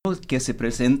momento que se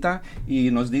presenta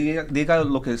y nos diga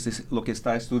lo que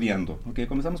está estudiando. Okay,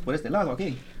 comenzamos por este lado,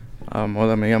 aquí.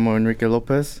 Hola, me llamo Enrique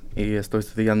López y estoy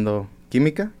estudiando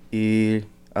química y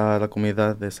la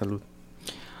comunidad de salud.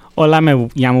 Hola, me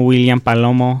llamo William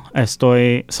Palomo.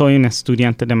 Soy un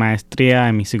estudiante de maestría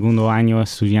en mi segundo año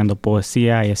estudiando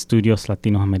poesía y estudios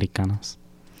latinoamericanos.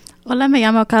 Hola, me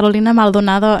llamo Carolina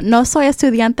Maldonado. No soy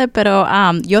estudiante, pero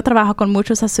yo trabajo con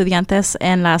muchos estudiantes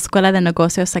en la Escuela de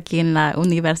Negocios aquí en la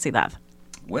universidad.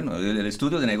 Bueno, el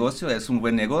estudio de negocio es un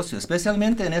buen negocio,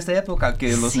 especialmente en esta época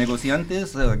que los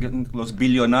negociantes, los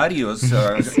billonarios,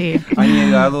 han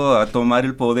llegado a tomar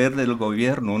el poder del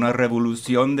gobierno, una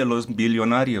revolución de los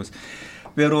billonarios.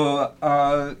 Pero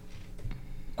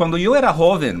cuando yo era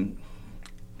joven,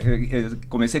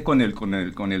 comencé con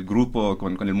el grupo,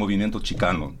 con el movimiento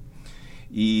chicano.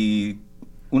 Y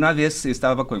una vez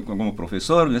estaba como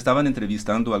profesor, me estaban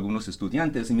entrevistando a algunos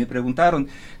estudiantes y me preguntaron,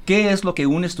 ¿qué es lo que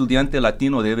un estudiante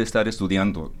latino debe estar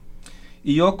estudiando?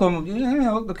 Y yo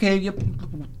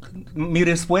mi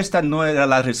respuesta no era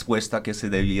la respuesta que se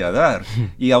debía dar.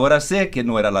 Y ahora sé que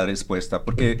no era la respuesta,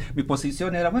 porque mi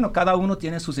posición era, bueno, cada uno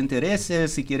tiene sus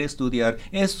intereses, si quiere estudiar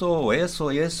eso o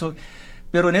eso y eso.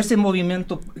 Pero en ese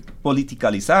movimiento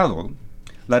politicalizado,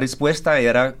 la respuesta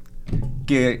era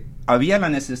que había la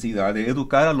necesidad de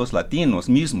educar a los latinos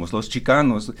mismos, los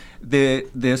chicanos,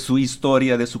 de su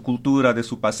historia, de su cultura, de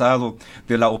su pasado,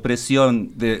 de la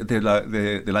opresión,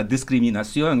 de la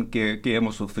discriminación que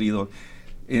hemos sufrido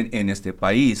en este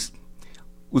país.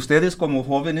 Ustedes como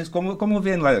jóvenes, ¿cómo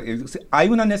ven? ¿Hay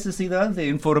una necesidad de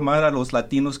informar a los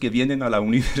latinos que vienen a la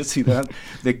universidad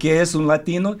de qué es un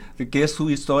latino, de qué es su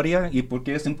historia y por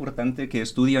qué es importante que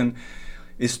estudian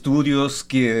estudios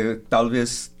que tal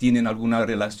vez tienen alguna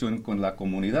relación con la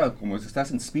comunidad, como estás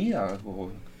en SPIA?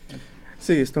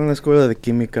 Sí, estoy en la escuela de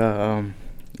química.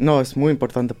 No, es muy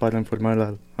importante para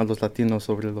informar a los latinos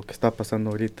sobre lo que está pasando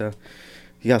ahorita.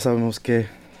 Ya sabemos que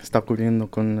está ocurriendo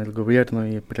con el gobierno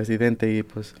y el presidente y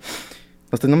pues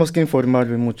nos tenemos que informar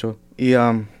mucho. Y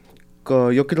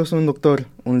yo quiero ser un doctor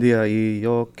un día y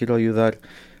yo quiero ayudar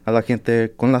a la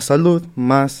gente con la salud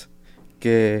más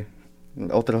que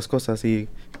otras cosas, y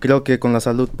creo que con la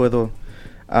salud puedo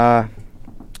a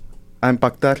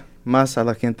impactar más a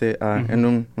la gente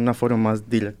en una forma más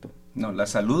directa. No, la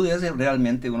salud es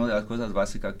realmente una de las cosas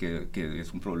básicas que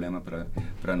es un problema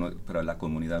para la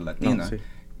comunidad latina. Sí.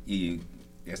 Y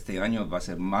este año va a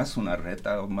ser más una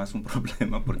reta o más un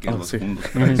problema porque los sí. fondos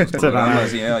para esos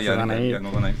programas ya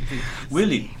no van a ir.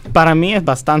 Willy. Para mí es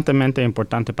bastante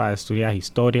importante para estudiar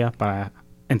historia, para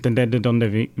entender de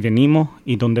dónde venimos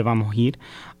y dónde vamos a ir.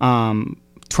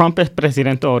 Trump es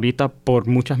presidente ahorita por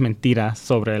muchas mentiras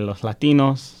sobre los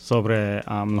latinos, sobre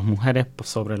las mujeres,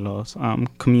 sobre los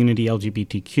community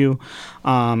LGBTQ.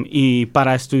 Y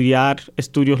para estudiar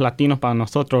estudios latinos para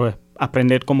nosotros es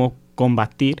aprender cómo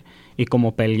combatir y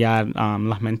cómo pelear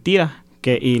las mentiras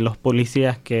y los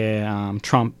policías que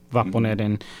Trump va a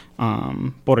poner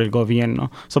por el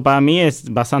gobierno. Para mí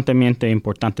es bastante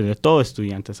importante de todos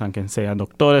estudiantes, aunque sean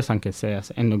doctores, aunque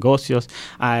seas en negocios.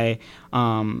 Hay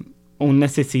una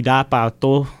necesidad para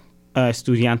todos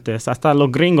estudiantes, hasta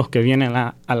los gringos que vienen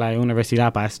a la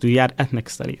universidad para estudiar ethnic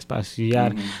studies, para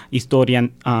estudiar historia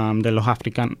de los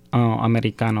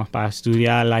americanos, para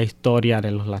estudiar la historia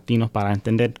de los latinos, para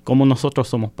entender cómo nosotros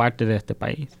somos parte de este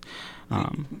país.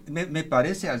 Me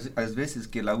parece a veces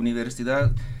que la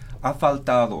universidad ha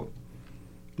faltado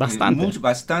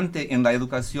bastante en la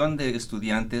educación de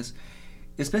estudiantes,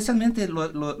 especialmente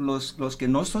los que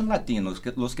no son latinos,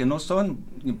 los que no son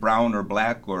brown o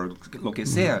black o lo que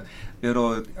sea,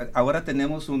 pero ahora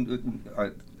tenemos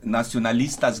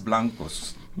nacionalistas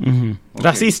blancos. Okay.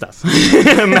 Racistas,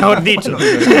 mejor dicho.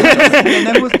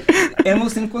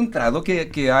 Hemos encontrado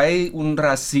que hay un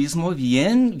racismo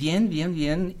bien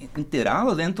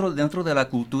enterado dentro de la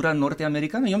cultura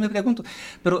norteamericana. Yo me pregunto,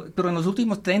 pero en los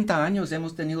últimos 30 años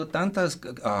hemos tenido tantas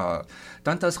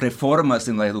reformas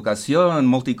en la educación,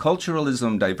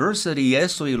 multiculturalism, diversity,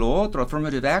 eso y lo otro,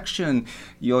 affirmative action.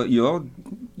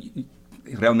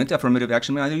 Realmente affirmative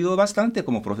action me ha ayudado bastante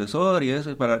como profesor y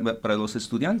eso para los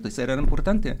estudiantes, era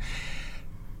importante.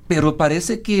 Pero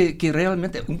parece que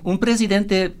realmente un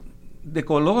presidente de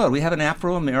color, we have an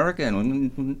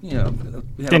Afro-American,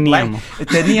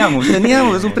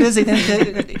 teníamos un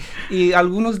presidente y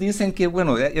algunos dicen que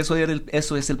bueno, eso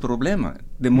es el problema,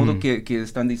 de modo que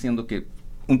están diciendo que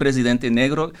un presidente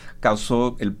negro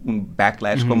causó un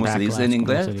backlash, como se dice en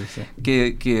inglés,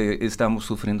 que estamos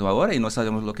sufriendo ahora y no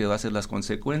sabemos lo que va a ser las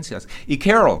consecuencias. Y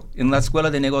Carol, en la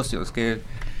escuela de negocios, ¿qué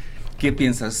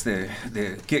piensas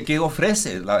qué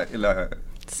ofrece la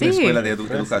Sí. Una escuela de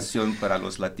educación para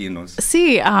los latinos.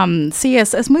 Sí, sí,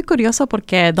 es muy curioso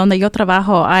porque donde yo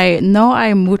trabajo no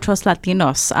hay muchos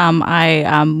latinos, hay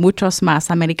muchos más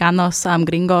americanos,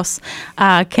 gringos,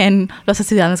 que en los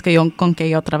estudiantes con que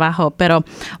yo trabajo, pero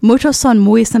muchos son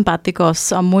muy simpáticos,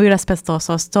 son muy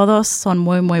respetuosos, todos son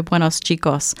muy, muy buenos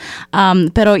chicos.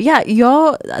 Pero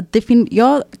yo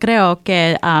creo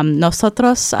que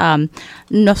nosotros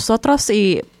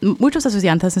y muchos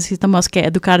estudiantes necesitamos que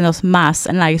educarnos más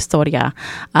en la historia.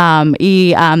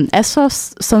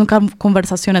 Esos son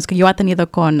conversaciones que yo he tenido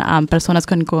con personas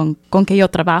con que yo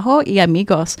trabajo y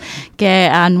amigos, que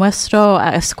a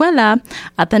nuestra escuela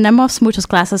tenemos muchas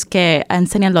clases que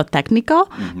enseñan lo técnico,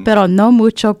 pero no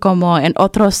mucho como en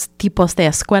otros tipos de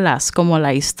escuelas, como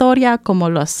la historia, como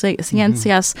las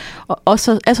ciencias,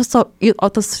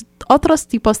 otros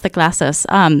tipos de clases.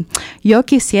 Yo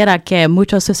quisiera que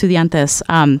muchos estudiantes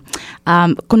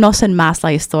conocen más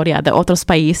la historia de otros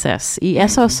países, y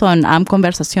esas son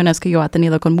conversaciones que yo he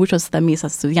tenido con muchos de mis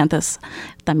estudiantes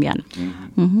también.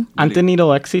 ¿Han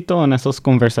tenido éxito en esas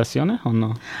conversaciones o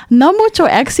no? No mucho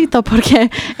éxito, porque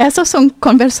esas son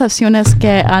conversaciones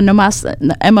que nomás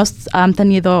hemos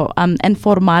tenido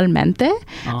informalmente,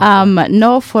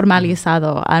 no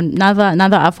formalizado,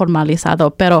 nada ha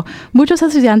formalizado, pero muchos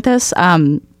estudiantes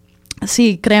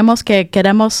sí, creemos que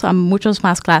queremos muchas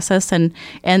más clases en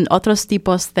otros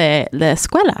tipos de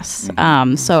escuelas.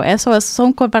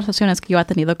 Son conversaciones que yo he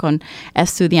tenido con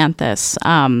estudiantes.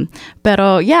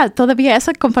 Pero todavía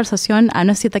esa conversación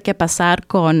necesita que pasar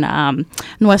con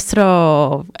nuestra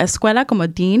escuela como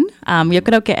dean. Yo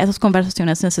creo que esas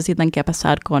conversaciones necesitan que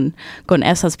pasar con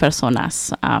esas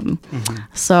personas.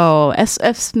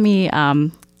 Es mi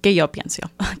que yo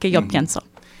pienso.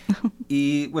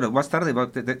 Y bueno, más tarde,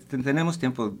 tenemos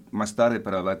tiempo más tarde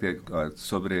para hablar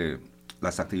sobre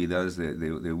las actividades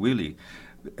de Willy,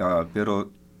 pero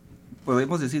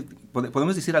podemos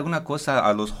decir alguna cosa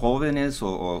a los jóvenes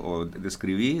o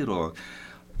describir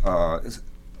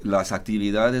las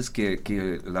actividades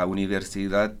que la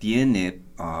universidad tiene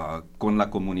con la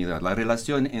comunidad, la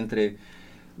relación entre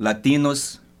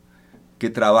latinos que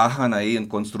trabajan ahí en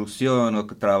construcción o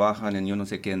que trabajan en yo no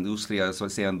sé qué industrias, o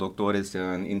sean doctores,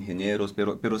 sean ingenieros,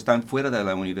 pero están fuera de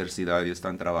la universidad y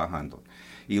están trabajando.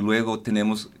 Y luego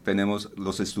tenemos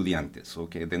los estudiantes,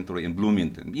 dentro en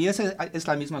Bloomington. Y esa es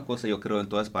la misma cosa, yo creo, en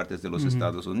todas partes de los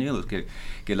Estados Unidos,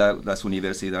 que las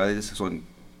universidades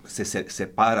se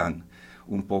separan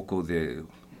un poco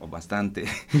bastante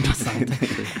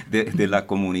de la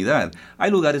comunidad. Hay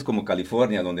lugares como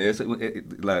California donde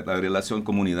la relación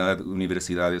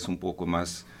comunidad-universidad es un poco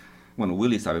más. Bueno,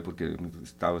 Willy sabe porque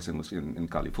estabas en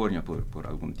California por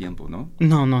algún tiempo, ¿no?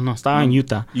 No, estaba en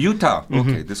Utah. Utah,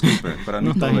 disculpe, para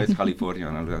mí todo es California.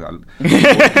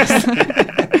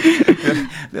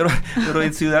 pero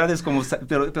en ciudades como.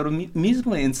 Pero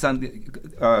mismo en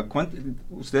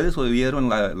ustedes oyeron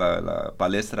la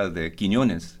palestra de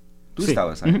Quiñones. ¿Tú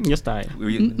estabas ahí? Yo estaba ahí.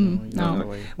 No.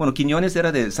 Bueno, Quiñones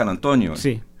era de San Antonio.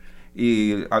 Sí.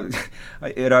 Y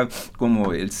era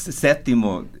como el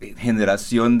séptimo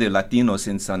generación de latinos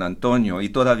en San Antonio, y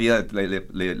todavía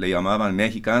le llamaban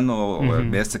mexicano, o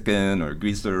Mexican, o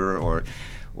greaser,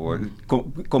 o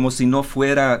como si no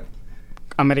fuera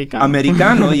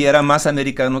americano, y era más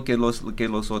americano que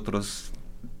los otros,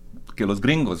 que los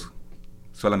gringos,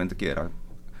 solamente que era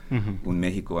un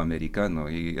México americano,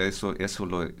 y eso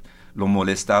lo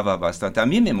molestaba bastante. A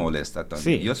mí me molesta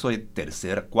también. Sí. Yo soy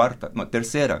tercera.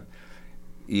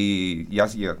 Y ya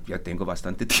tengo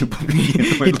bastante tiempo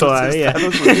viviendo en los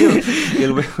Estados Unidos. Y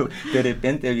luego de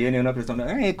repente viene una persona,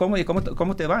 hey,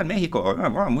 ¿cómo te va en México?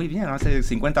 Muy bien, hace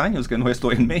 50 años que no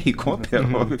estoy en México,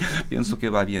 pero pienso que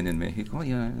va bien en México.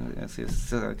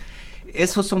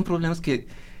 Esos son problemas que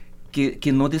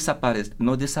no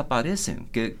desaparecen,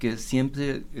 que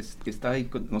siempre está ahí.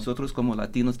 Nosotros como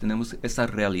latinos tenemos esa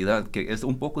realidad que es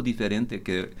un poco diferente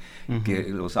que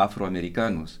los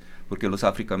afroamericanos, porque los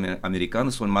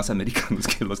afroamericanos son más americanos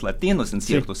que los latinos en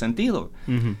cierto sentido,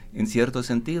 en cierto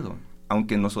sentido.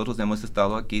 Aunque nosotros hemos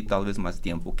estado aquí tal vez más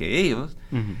tiempo que ellos,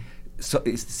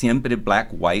 siempre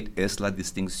black-white es la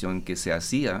distinción que se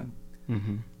hacía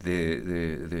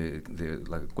de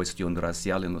la cuestión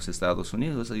racial en los Estados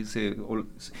Unidos.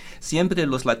 Siempre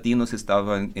los latinos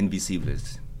estaban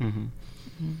invisibles.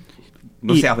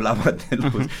 No se hablaba de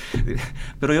los.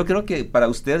 Pero yo creo que para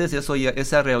ustedes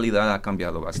esa realidad ha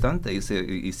cambiado bastante, y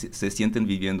se sienten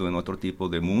viviendo en otro tipo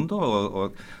de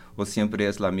mundo, o siempre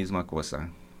es la misma cosa.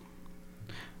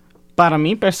 Para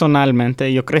mí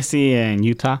personalmente, yo crecí en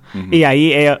Utah y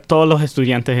ahí todos los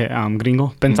estudiantes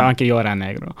gringos pensaban que yo era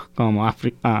negro, como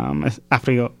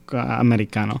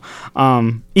afroamericano.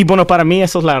 Y bueno, para mí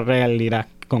eso es la realidad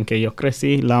con que yo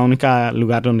crecí. La única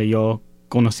lugar donde yo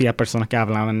conocía personas que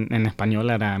hablaban en español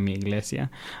era mi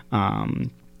iglesia.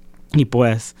 Y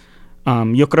pues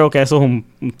yo creo que eso es una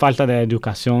falta de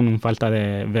educación, una falta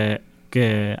de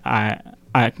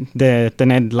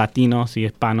tener latinos y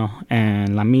hispanos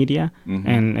en la media,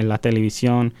 en la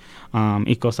televisión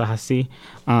y cosas así.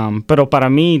 Pero para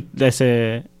mí,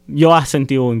 yo he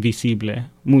sentido invisible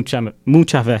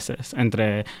muchas veces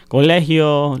entre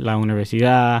colegio, la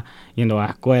universidad, yendo a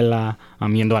la escuela,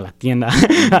 yendo a la tienda.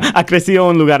 Ha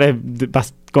crecido en lugares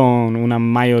con una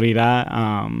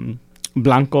mayoría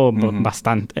blanco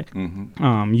bastante.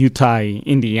 Utah y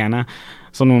Indiana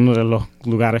son uno de los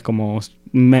lugares con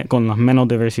la menos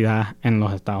diversidad en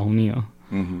los Estados Unidos.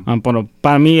 Pero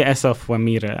para mí esa fue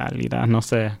mi realidad, no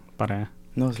sé para...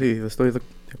 No, sí, estoy de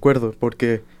acuerdo,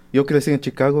 porque yo crecí en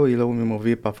Chicago y luego me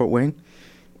moví para Fort Wayne,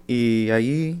 y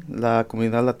ahí la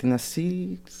comunidad latina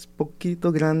sí es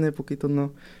poquito grande, poquito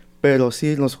no, pero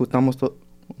sí nos juntamos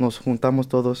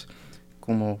todos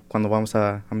como cuando vamos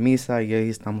a misa, y ahí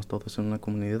estamos todos en una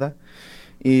comunidad.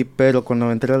 Pero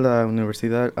cuando entré a la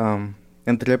universidad,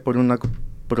 entré por un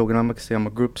programa que se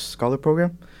llama Groups Scholar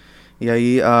Program, y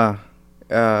ahí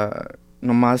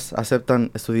nomás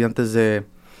aceptan estudiantes de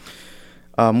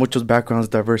muchos backgrounds,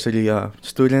 diversity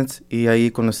students, y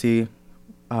ahí conocí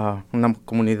una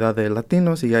comunidad de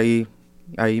latinos, y ahí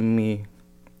I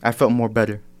felt more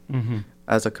better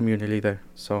as a community there.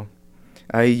 So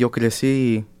ahí yo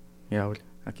crecí y ahora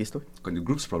aquí estoy. Con el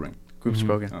Groups Program. Groups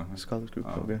Program. Scholars Group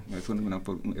Program.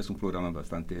 Es un programa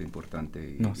bastante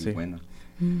importante y sí. bueno.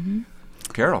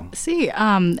 Carol. Sí,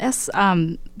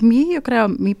 yo creo,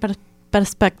 mi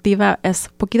perspectiva es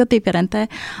un poquito diferente.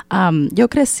 Yo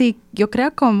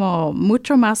creo como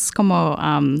mucho más como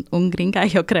un gringa,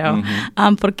 yo creo,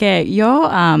 porque yo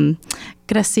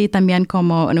crecí también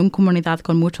como en una comunidad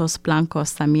con muchos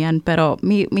blancos también, pero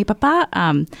mi papá,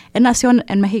 él nació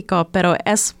en México, pero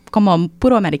es como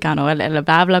puro americano, él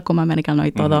habla como americano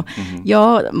y todo.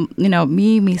 Yo,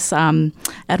 mis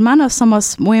hermanos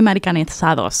somos muy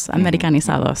americanizados,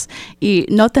 y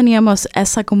no teníamos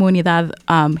esa comunidad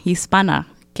hispana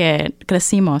que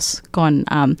crecimos con.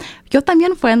 Yo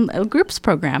también fui en el Groups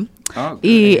Program.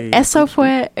 Y eso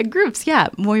fue Groups,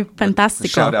 muy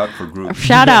fantástico. Shout out for Groups.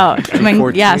 Shout out,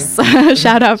 yes,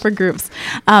 shout out for Groups.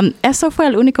 Eso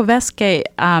fue la única vez que,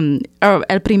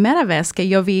 la primera vez que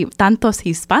yo vi tantos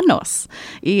hispanos.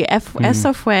 Y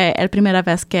eso fue la primera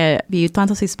vez que vi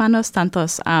tantos hispanos,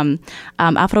 tantos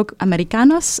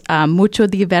afroamericanos, mucha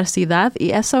diversidad.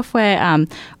 Y eso fue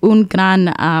un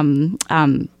gran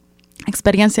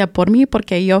experiencia por mí,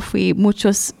 porque yo fui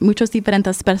muchos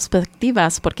diferentes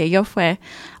perspectivas, porque yo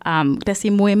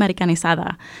crecí muy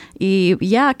americanizada, y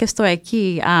ya que estoy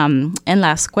aquí en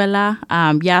la escuela,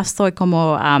 ya estoy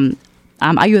como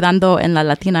ayudando en la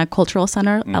Latina Cultural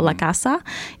Center a la casa,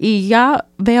 y ya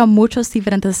veo muchas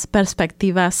diferentes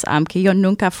perspectivas que yo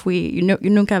nunca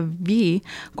vi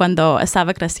cuando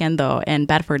estaba creciendo en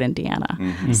Bedford, Indiana.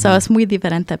 So es muy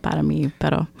diferente para mí,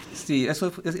 pero... Sí,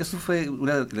 eso fue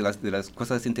una de las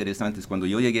cosas interesantes. Cuando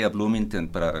yo llegué a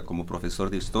Bloomington como profesor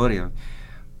de historia,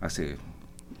 hace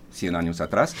 100 años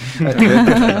atrás,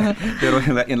 pero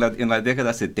en la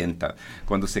década 70,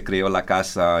 cuando se creó la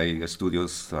casa y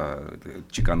estudios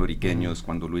chicanoriqueños,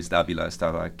 cuando Luis Dávila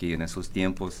estaba aquí en esos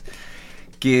tiempos,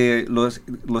 que los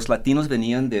latinos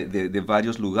venían de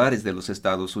varios lugares de los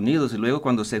Estados Unidos, y luego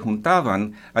cuando se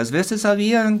juntaban, a veces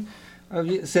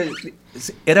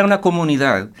era una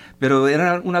comunidad, pero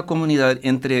era una comunidad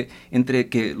entre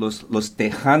que los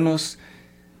tejanos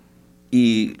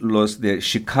y los de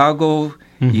Chicago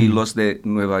y los de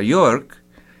Nueva York,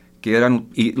 que eran,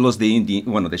 y los de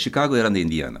de Chicago eran de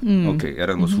Indiana,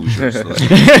 eran los Hoosiers.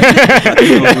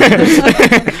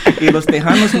 Y los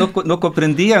tejanos no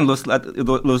comprendían los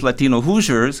latino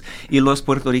Hoosiers, y los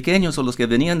puertorriqueños o los que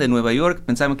venían de Nueva York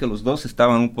pensaban que los dos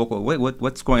estaban un poco,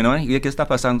 what's going on? ¿Qué está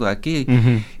pasando aquí?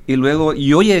 Y luego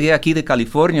yo llegué aquí de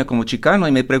California como chicano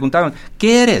y me preguntaban,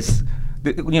 ¿qué eres?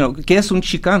 ¿Qué es un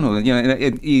chicano?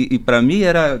 Y para mí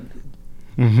era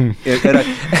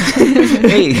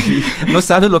hey, no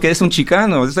sabes lo que es un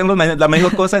chicano, es la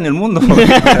mejor cosa en el mundo.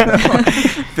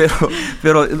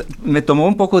 pero me tomó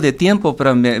un poco de tiempo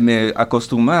para me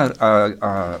acostumbrar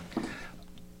a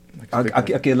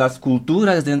que las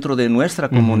culturas dentro de nuestra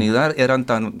comunidad eran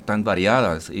tan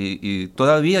variadas, y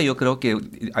todavía yo creo que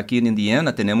aquí en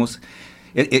Indiana tenemos,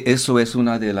 eso es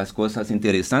una de las cosas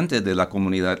interesantes de la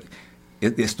comunidad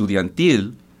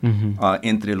estudiantil,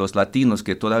 entre los latinos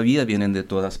que todavía vienen de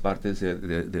todas partes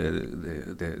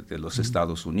de los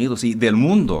Estados Unidos y del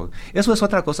mundo. Eso es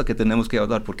otra cosa que tenemos que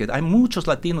hablar, porque hay muchos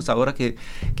latinos ahora que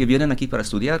vienen aquí para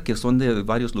estudiar, que son de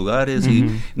varios lugares y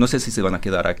no sé si se van a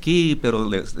quedar aquí, pero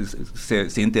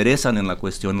se interesan en la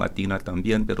cuestión latina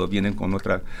también, pero vienen con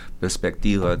otra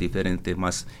perspectiva diferente,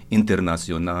 más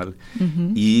internacional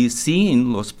y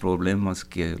sin los problemas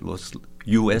que los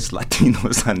US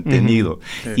latinos han tenido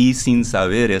y sin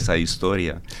saber esa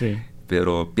historia. Sí.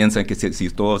 Pero piensan que si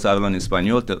todos hablan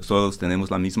español, todos tenemos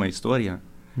la misma historia.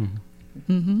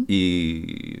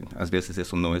 Y a veces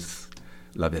eso no es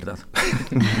la verdad.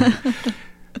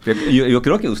 yo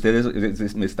creo que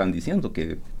ustedes me están diciendo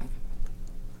que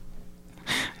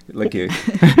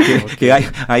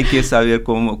hay que saber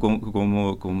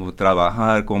cómo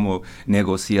trabajar, cómo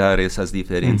negociar esas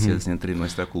diferencias entre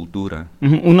nuestra cultura.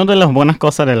 Una de las buenas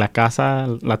cosas de la Casa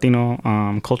Latino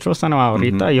Cultural Center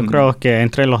ahorita, yo creo que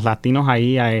entre los latinos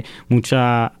ahí hay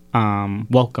mucha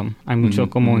welcome, hay mucho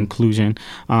como inclusion,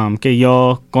 que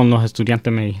yo con los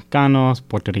estudiantes mexicanos,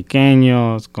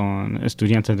 puertorriqueños, con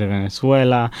estudiantes de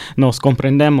Venezuela, nos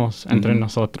comprendemos entre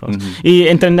nosotros y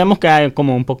entendemos que hay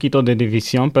como un poquito de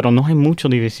división, pero no hay mucha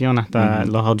división hasta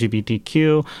los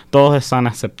LGBTQ, todos están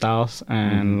aceptados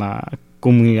en la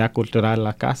comunidad cultural de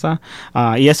la casa,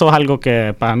 y eso es algo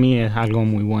que para mí es algo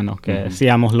muy bueno, que sí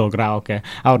hemos logrado, que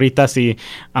ahorita si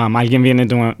alguien viene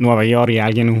de Nueva York y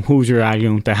alguien un Hoosier,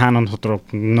 alguien un tejano, nosotros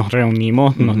nos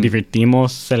reunimos, nos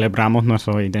divertimos, celebramos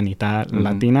nuestra identidad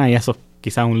latina, y eso es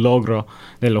quizás un logro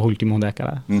de los últimos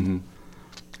décadas.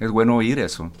 Es bueno oír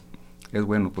eso, es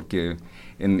bueno, porque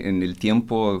en el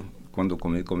tiempo, cuando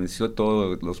comenzó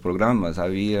todos los programas,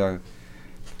 había...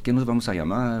 ¿Qué nos vamos a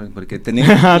llamar? Porque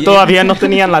todavía no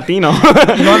tenían latino.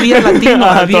 No había latino,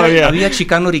 había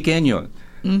chicano-riqueño.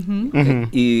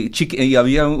 Y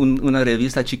había una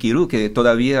revista Chiquirú que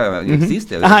todavía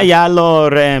existe. Ya lo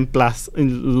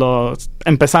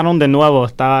empezaron de nuevo,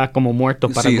 estaba como muerto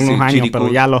para algunos años, Chirico,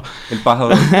 pero ya lo... El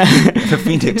pájaro, The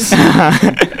Phoenix,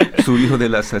 su hijo de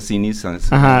las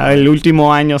cenizas. El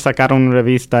último año sacaron una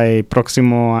revista y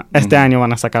este año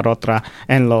van a sacar otra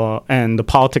en The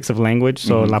Politics of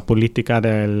Language, la política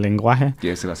del lenguaje.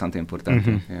 Que es bastante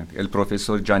importante. El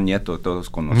profesor Jan Nieto, todos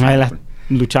conocen.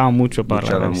 Luchaba mucho para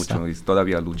la revista. Mucho y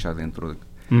todavía lucha dentro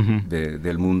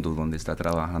del mundo donde está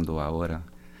trabajando ahora.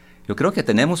 Yo creo que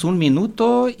tenemos un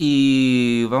minuto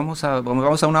y vamos a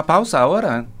una pausa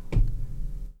ahora.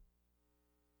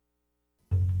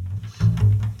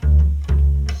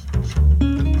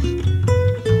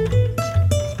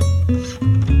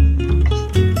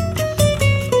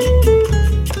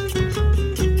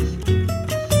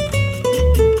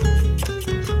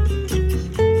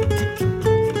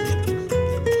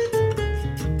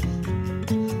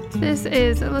 This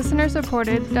is a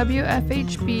listener-supported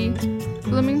WFHB,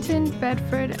 Bloomington,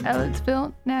 Bedford,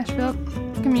 Ellettsville, Nashville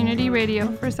Community Radio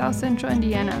for South Central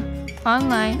Indiana,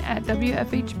 online at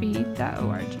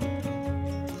wfhb.org.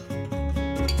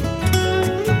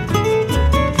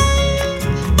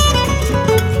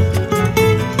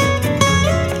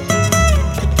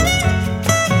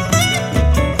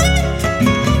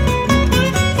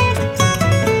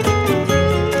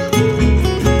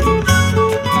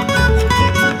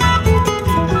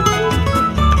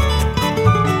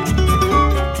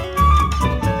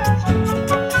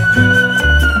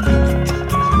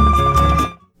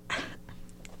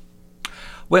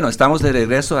 Bueno, estamos de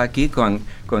regreso aquí con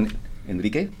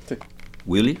Enrique,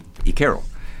 Willy y Carol.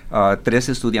 3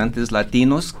 estudiantes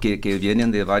latinos que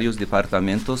vienen de varios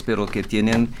departamentos, pero que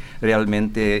tienen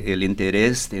realmente el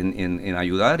interés en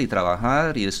ayudar y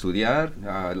trabajar y estudiar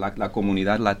la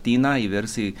comunidad latina y ver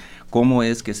cómo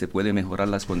es que se puede mejorar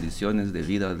las condiciones de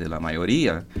vida de la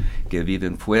mayoría que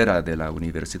viven fuera de la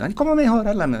universidad y cómo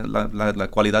mejorar la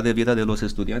calidad de vida de los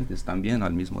estudiantes también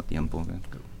al mismo tiempo.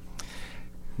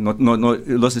 No,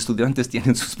 los estudiantes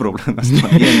tienen sus problemas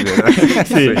también, ¿verdad?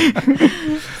 Sí.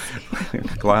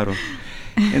 Claro.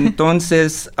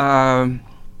 Entonces,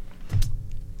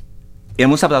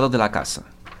 hemos hablado de la casa.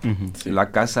 Sí.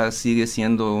 La casa sigue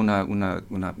siendo un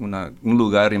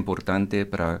lugar importante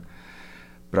para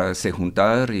se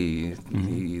juntar y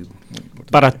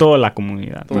para toda la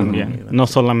comunidad también, no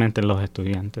solamente los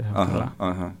estudiantes.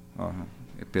 Ajá.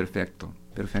 Perfecto.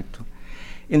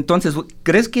 Entonces,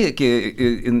 ¿crees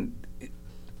que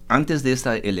antes de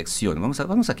esta elección,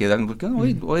 vamos a quedar, porque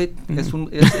hoy es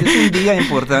un día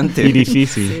importante. Y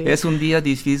difícil. Sí. Es un día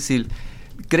difícil.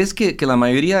 ¿Crees que la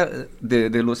mayoría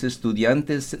de los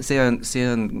estudiantes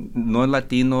sean no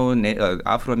latino,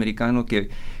 afroamericano,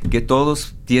 que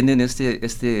todos tienen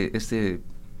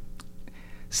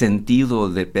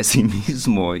sentido de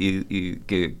pesimismo y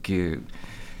que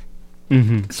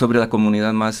sobre la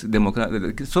comunidad más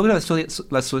democrática, sobre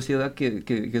la sociedad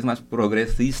que es más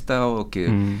progresista o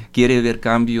que quiere ver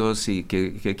cambios y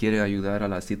que quiere ayudar a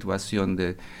la situación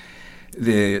de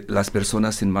las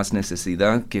personas sin más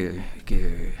necesidad que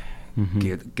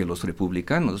los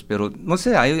republicanos. Pero no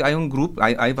sé, hay un grupo,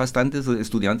 hay bastantes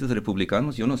estudiantes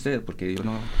republicanos, yo no sé, porque yo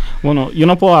no... Bueno, yo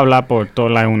no puedo hablar por toda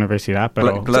la universidad,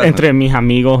 pero claro, entre mis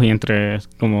amigos y entre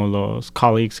como los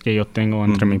colleagues que yo tengo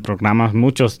entre mis programas,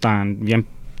 muchos están bien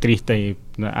tristes y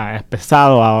es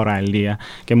pesado ahora el día,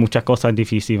 que muchas cosas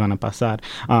difíciles van a pasar.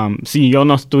 Si yo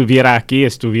no estuviera aquí,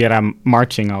 estuviera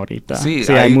marching ahorita. Sí,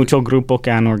 hay muchos grupos que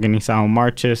han organizado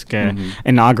marches, que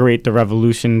Inaugurate the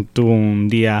Revolution tuvo un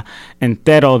día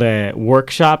entero de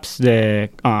workshops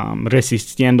de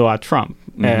resistiendo a Trump.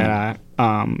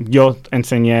 Yo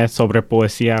enseñé sobre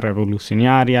poesía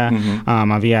revolucionaria,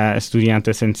 había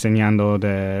estudiantes enseñando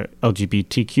de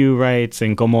LGBTQ rights,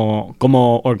 en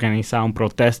cómo organizar una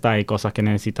protesta y cosas que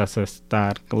necesitas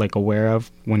estar aware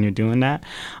of when you're doing that.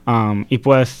 Y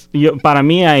pues para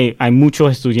mí hay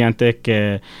muchos estudiantes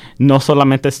que no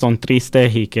solamente son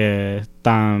tristes y que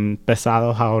están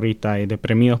pesados ahorita y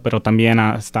deprimidos, pero también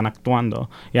están actuando.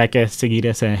 Y hay que seguir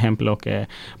ese ejemplo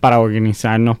para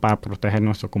organizarnos, para proteger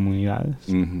nuestras comunidades.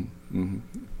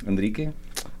 Enrique.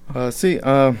 Sí,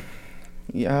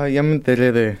 ya me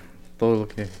enteré de todo lo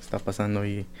que está pasando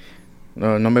y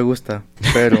no me gusta,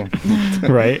 pero...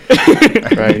 Right.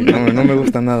 No me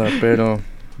gusta nada, pero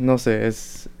no sé,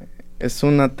 es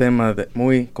un tema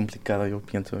muy complicado, yo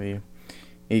pienso,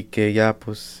 y que ya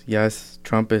es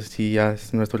Trump, ya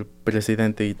es nuestro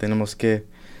presidente y tenemos que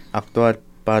actuar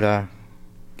para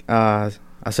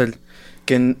hacer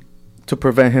to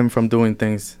prevent him from doing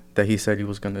things that he said he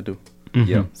was going to do.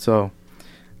 Yeah. So,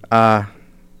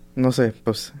 no sé,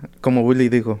 pues como Willy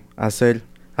dijo, hacer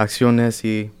acciones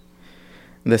y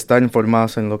de estar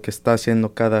informados en lo que está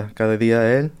haciendo cada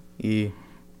día él y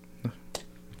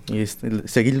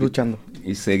seguir luchando.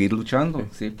 Y seguir luchando,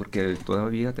 sí, porque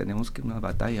todavía tenemos una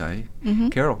batalla ahí.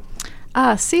 Carol.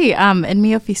 Sí, en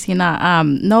mi oficina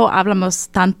no hablamos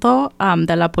tanto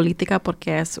de la política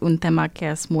porque es un tema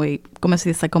que es muy, ¿cómo se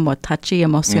dice? Como touchy,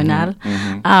 emocional.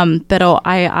 Pero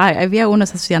había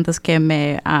unos estudiantes que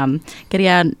me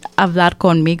querían hablar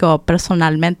conmigo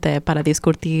personalmente para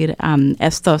discutir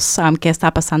qué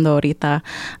está pasando ahorita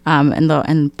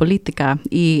en política.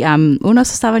 Y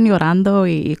unos estaban llorando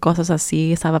y cosas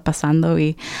así estaba pasando.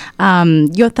 Y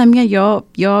yo también, yo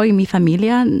y mi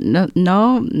familia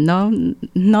no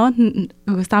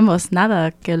gustamos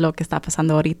nada que lo que está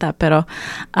pasando ahorita, pero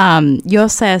yo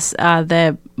sé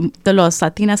de los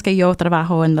latinas que yo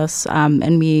trabajo en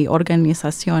mi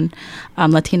organización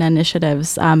Latina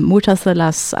Initiatives, muchas de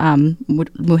las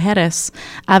mujeres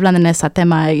hablan en ese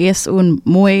tema y es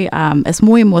muy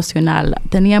emocional.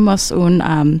 Teníamos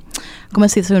 ¿cómo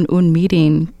se dice? Un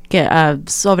meeting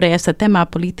sobre ese tema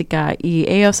política y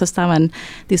ellos estaban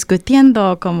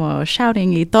discutiendo como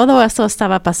shouting y todo eso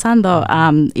estaba pasando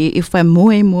y fue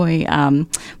muy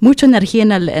mucha energía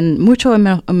mucha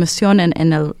emoción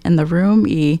en the room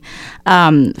y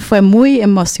fue muy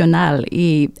emocional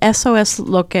y eso es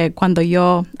lo que cuando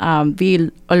yo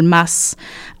vi el más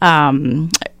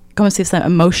 ¿cómo se dice?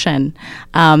 Emotion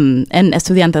en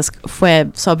estudiantes fue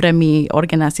sobre mi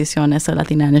organización, esa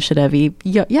Latina Initiative.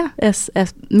 Y yo,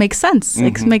 makes sense.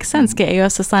 It makes sense que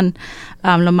ellos están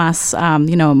lo más,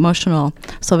 emotional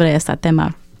sobre este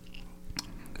tema.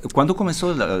 ¿Cuándo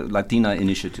comenzó la Latina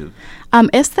Initiative?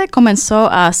 Este comenzó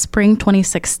Spring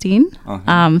 2016.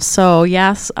 So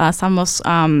ya estamos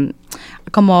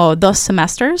como 2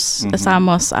 semesters.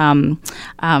 Estamos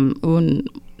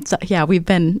we've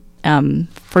been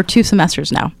for 2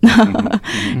 semesters now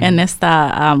en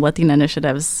esta Latina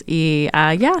Initiatives y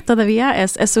todavía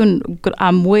es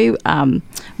muy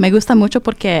me gusta mucho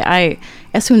porque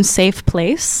es un safe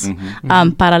place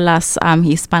para las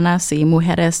hispanas y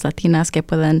mujeres latinas que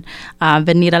pueden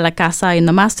venir a la casa y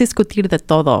nomás discutir de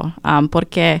todo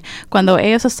porque cuando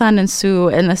ellos están en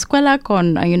la escuela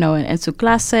en su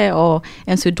clase o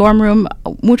en su dorm room,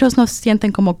 muchos no se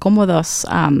sienten como cómodos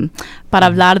para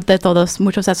hablar de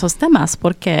muchos de esos temas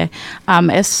porque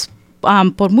es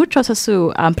por muchos es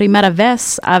su primera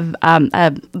vez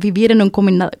a vivir en una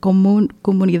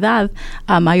comunidad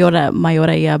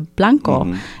mayoría blanco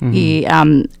y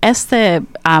esta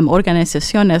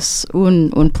organización es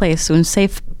un place, un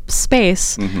safe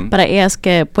space para ellas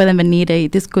que pueden venir y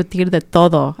discutir de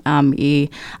todo y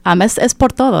es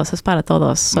por todos, es para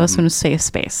todos, so es un safe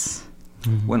space.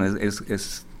 Bueno,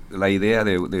 es la idea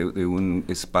de un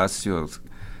espacio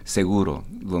seguro,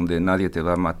 donde nadie te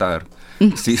va a matar.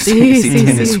 Si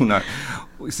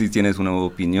tienes una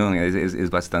opinión, es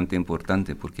bastante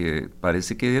importante, porque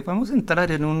parece que vamos a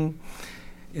entrar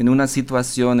en una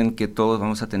situación en que todos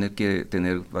vamos a tener que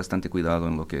tener bastante cuidado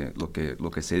en lo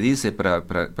que se dice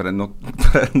para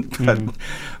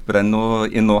no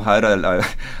enojar a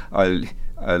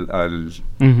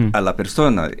la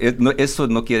persona. Eso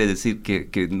no quiere decir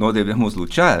que no debemos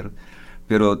luchar,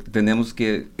 pero tenemos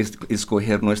que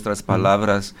escoger nuestras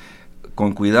palabras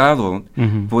con cuidado,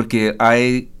 porque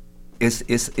hay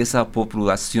esa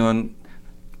población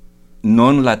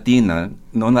no latina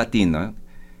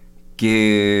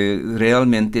que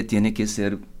realmente tiene que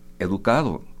ser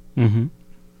educado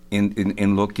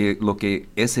en lo que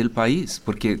es el país,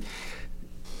 porque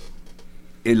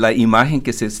la imagen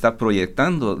que se está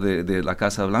proyectando de la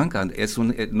Casa Blanca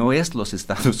no es los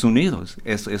Estados Unidos,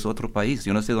 es otro país.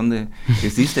 Yo no sé dónde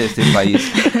existe este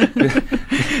país.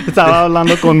 Estaba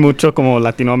hablando con muchos como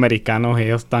latinoamericanos,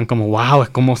 ellos están como, wow, es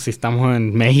como si estamos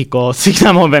en México, si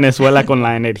estamos en Venezuela con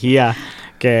la energía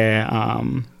que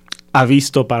ha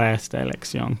visto para esta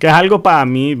elección, que es algo para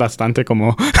mí bastante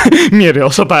como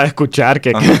miedoso para escuchar,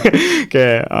 que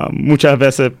muchas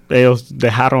veces ellos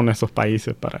dejaron esos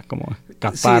países para como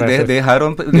escapar. Sí,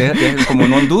 dejaron como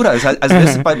en Honduras. A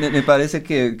veces me parece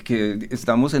que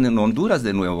estamos en Honduras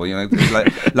de nuevo.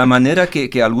 La manera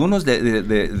que algunos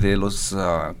de los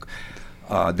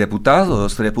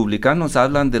diputados republicanos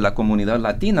hablan de la comunidad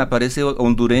latina, parece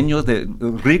hondureños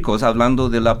ricos hablando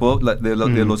de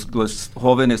los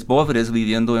jóvenes pobres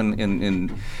viviendo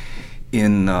en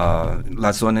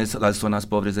las zonas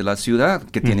pobres de la ciudad,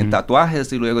 que tienen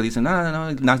tatuajes y luego dicen,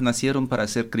 no, nacieron para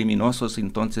ser criminosos,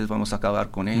 entonces vamos a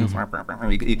acabar con ellos.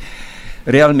 Y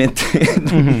realmente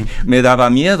me daba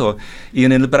miedo. Y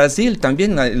en el Brasil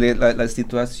también la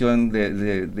situación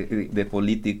de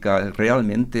política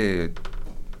realmente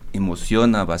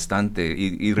emociona bastante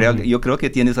y yo creo que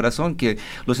tienes razón, que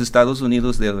los Estados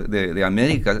Unidos de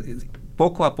América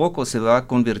poco a poco se va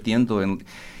convirtiendo en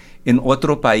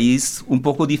otro país un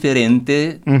poco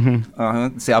diferente.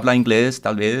 Se habla inglés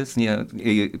tal vez,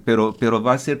 pero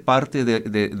va a ser parte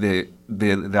de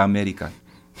América.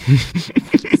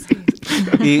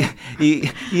 Y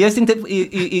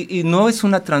no es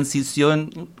una transición,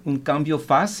 un cambio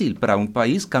fácil para un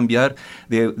país, cambiar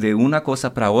de una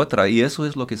cosa para otra, y eso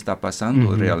es lo que está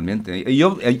pasando realmente.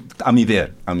 Yo, a mi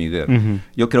ver,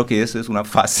 yo creo que eso es una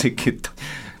fase que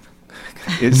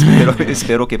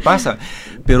espero que pasa,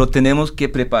 pero tenemos que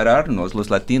prepararnos, los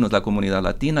latinos, la comunidad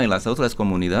latina y las otras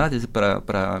comunidades, para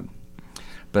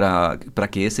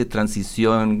que esa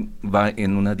transición va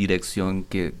en una dirección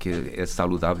que es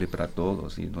saludable para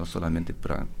todos y no solamente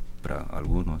para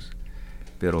algunos.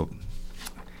 Pero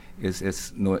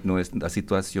la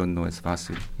situación no es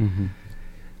fácil.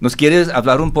 ¿Nos quieres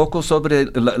hablar un poco sobre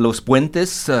los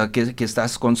puentes que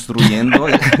estás construyendo?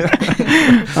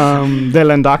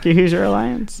 ¿Del Endaki Hoosier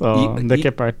Alliance? ¿O de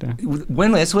qué parte?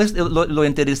 Bueno, eso es lo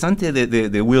interesante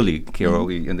de Willie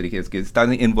Carroll y Enriquez, que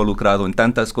están involucrados en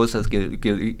tantas cosas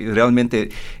que realmente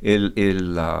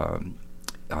el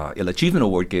Achievement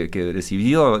Award que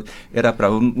recibió era para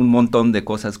un montón de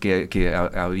cosas que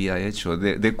había hecho.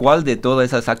 ¿De cuál de todas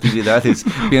esas actividades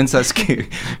piensas que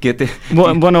te...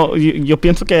 Bueno, yo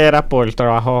pienso que era por el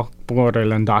trabajo por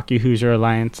el Endaki Hoosier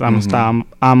Alliance.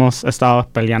 Hemos estado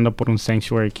peleando por un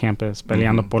sanctuary campus,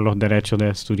 peleando por los derechos de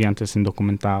estudiantes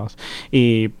indocumentados.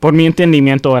 Y por mi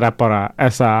entendimiento era para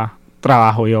esa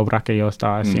trabajo y obra que yo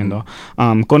estaba haciendo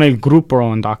con el grupo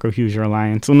Endaki Hoosier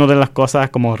Alliance. Una de las cosas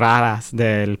como raras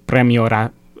del premio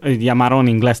era llamaron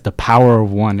en inglés The Power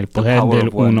of One, el poder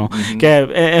del uno, que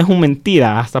es una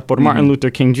mentira. Hasta por Martin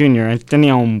Luther King Jr. Él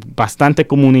tenía bastante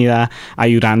comunidad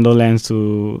ayudándole en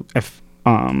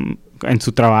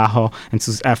su trabajo, en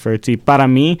sus efforts, y para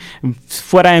mí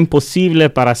fuera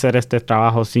imposible para hacer este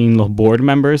trabajo sin los board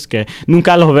members, que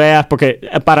nunca los veas, porque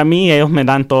para mí ellos me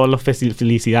dan todas las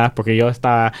felicidades, porque yo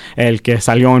estaba el que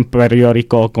salió en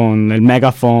periódico con el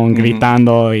megaphone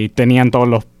gritando y tenían todos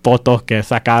los fotos que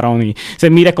sacaron y se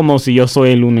mira como si yo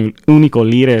soy el único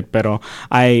líder, pero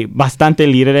hay bastantes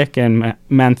líderes que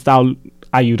me han estado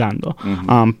ayudando.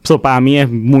 So para mí es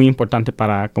muy importante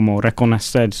para como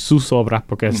reconocer sus obras,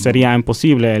 porque sería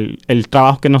imposible el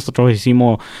trabajo que nosotros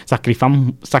hicimos.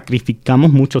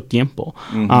 Sacrificamos mucho tiempo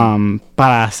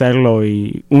para hacerlo,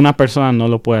 y una persona no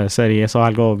lo puede hacer, y eso es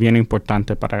algo bien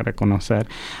importante para reconocer.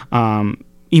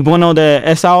 Y bueno, de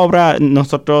esa obra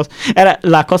nosotros era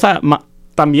la cosa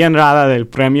también rara del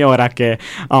premio era que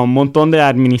un montón de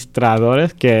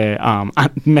administradores que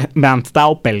me han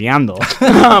estado peleando.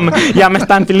 Ya me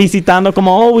están felicitando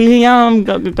como, oh, William,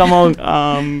 como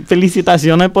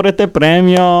felicitaciones por este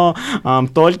premio.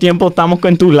 Todo el tiempo estamos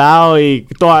con tu lado y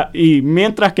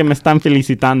mientras que me están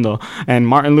felicitando en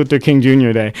Martin Luther King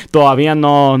Jr. Day, todavía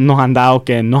no nos han dado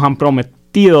que nos han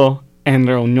prometido en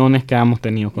reuniones que hemos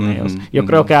tenido con ellos. Yo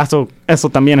creo que eso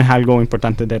también es algo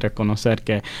importante de reconocer,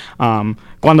 que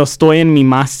cuando estoy en mi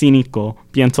más cínico,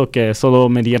 pienso que solo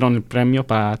me dieron el premio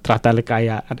para tratar de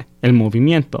callar el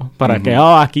movimiento, para que,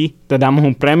 aquí te damos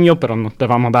un premio, pero no te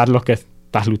vamos a dar lo que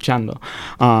estás luchando.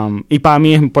 Y para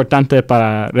mí es importante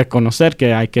para reconocer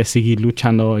que hay que seguir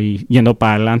luchando y yendo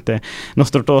para adelante.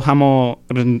 Nosotros hemos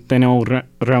tenido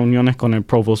reuniones con el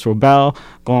Provost Rebel,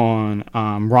 con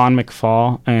Ron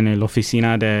McFall en la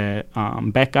oficina de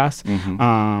becas,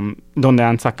 donde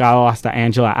han sacado hasta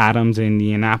Angela Adams de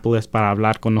Indianapolis para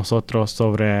hablar con nosotros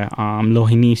sobre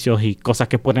los inicios y cosas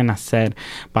que pueden hacer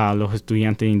para los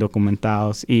estudiantes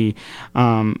indocumentados. Y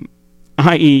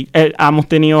hemos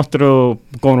tenido otro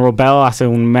con Rebel hace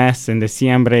un mes, en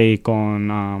diciembre, y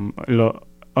con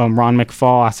Ron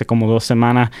McFall hace como 2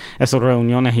 semanas, esas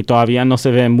reuniones, y todavía no se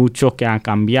ve mucho que han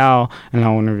cambiado en la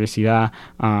universidad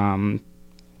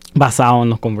basado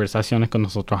en las conversaciones que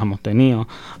nosotros hemos tenido.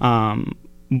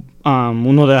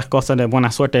 Una de las cosas de buena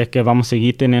suerte es que vamos a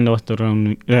seguir teniendo estas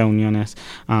reuniones.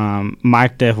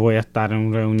 Martes voy a estar en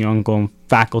una reunión con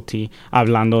faculty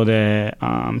hablando de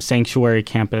Sanctuary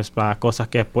Campus, para cosas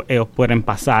que ellos pueden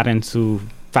pasar en su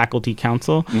Faculty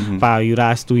Council para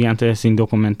ayudar a estudiantes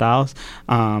indocumentados.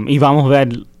 Y vamos a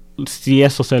ver si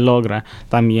eso se logra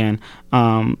también.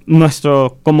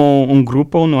 Como un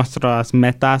grupo, nuestras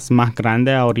metas más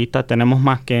grandes ahorita, tenemos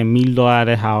más que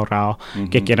 $1,000 ahorrados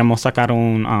que queremos sacar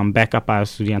una beca para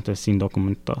estudiantes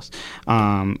indocumentados.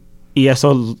 Y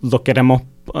eso lo tenemos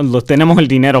el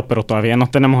dinero, pero todavía no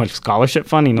tenemos el scholarship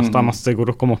fund y no estamos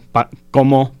seguros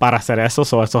cómo para hacer eso.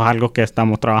 Eso es algo que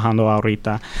estamos trabajando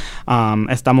ahorita.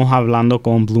 Estamos hablando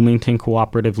con Bloomington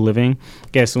Cooperative Living,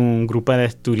 que es un grupo de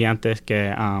estudiantes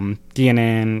que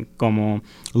tienen como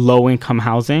low income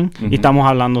housing, y estamos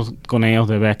hablando con ellos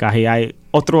de becas. Y hay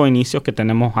otro inicio que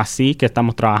tenemos así, que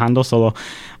estamos trabajando solo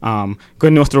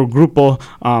con nuestro grupo.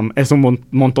 Es un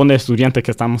montón de estudiantes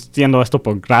que estamos haciendo esto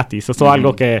por gratis. Eso es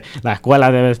algo que la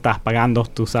escuela debe estar pagando,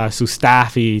 tú sabes, su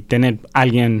staff, y tener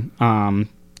alguien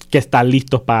que está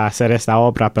listo para hacer esta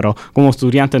obra. Pero como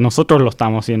estudiantes nosotros lo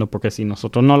estamos haciendo, porque si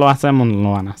nosotros no lo hacemos, no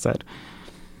lo van a hacer.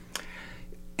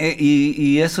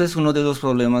 Y eso es uno de los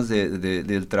problemas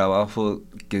del trabajo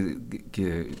que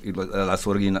las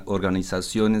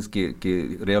organizaciones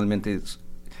que realmente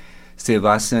se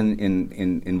basan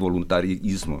en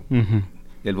voluntarismo.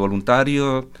 El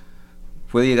voluntario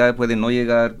puede llegar, puede no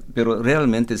llegar, pero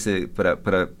realmente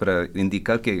para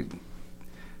indicar que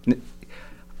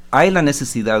hay la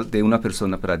necesidad de una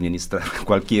persona para administrar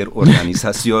cualquier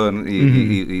organización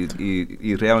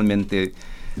y realmente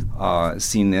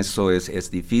sin eso es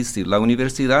difícil. La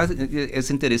universidad es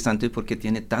interesante porque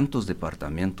tiene tantos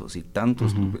departamentos y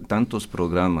tantos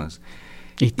programas.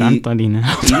 Y tanto dinero.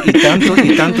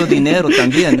 Y tanto dinero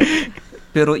también.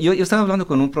 Pero yo estaba hablando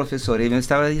con un profesor y me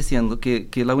estaba diciendo que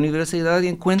la universidad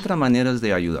encuentra maneras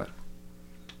de ayudar.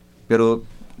 Pero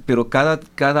cada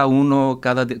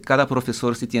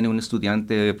profesor, si tiene un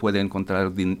estudiante, puede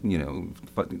encontrar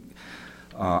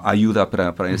ayuda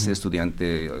para ese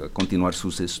estudiante continuar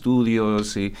sus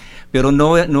estudios, pero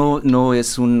no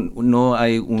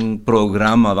hay un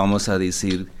programa, vamos a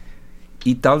decir,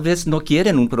 y tal vez no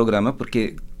quieren un programa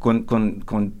porque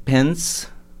con Pence,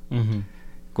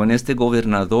 con este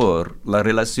gobernador, la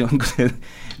relación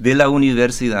de la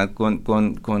universidad con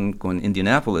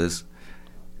Indianapolis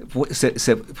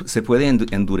se puede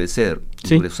endurecer.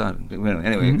 Sí. Bueno,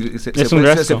 anyway,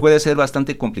 se puede ser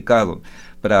bastante complicado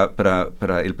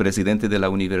para el presidente de la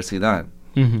universidad.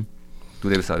 Tú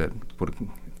debes saber, porque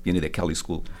viene de Kelley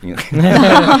School.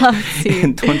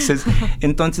 Sí.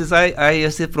 Entonces hay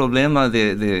ese problema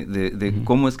de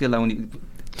cómo es que la universidad...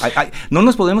 no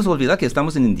nos podemos olvidar que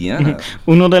estamos en Indiana.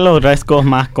 Uno de los riesgos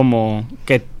más como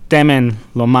que temen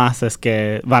lo más es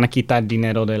que van a quitar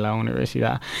dinero de la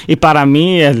universidad. Y para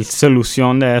mí la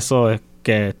solución de eso es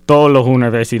que todas las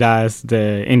universidades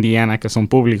de Indiana que son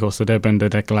públicos se deben de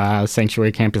declarar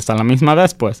Sanctuary Campus a la misma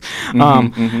vez, pues.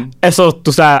 Eso,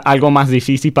 tú sabes, algo más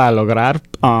difícil para lograr.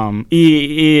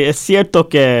 Y es cierto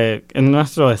que en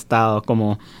nuestro estado,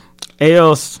 como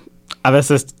ellos a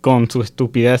veces con sus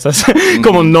estupideces,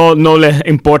 como no les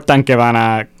importan que van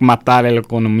a matar la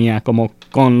economía, como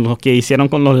con lo que hicieron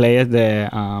con las leyes de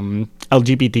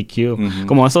LGBTQ.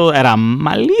 Como eso era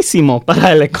malísimo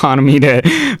para la economía de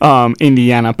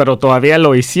Indiana, pero todavía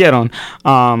lo hicieron.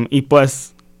 Y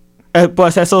pues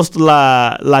eso es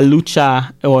la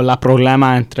lucha o la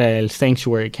problema entre el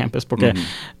Sanctuary Campus, porque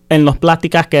en las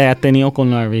pláticas que he tenido con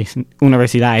la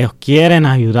universidad, ellos quieren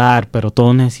ayudar, pero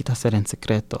todo necesita ser en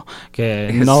secreto,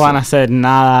 que no van a hacer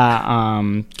nada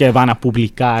que van a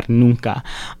publicar nunca.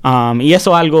 Y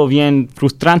eso es algo bien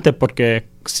frustrante, porque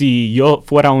si yo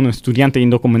fuera un estudiante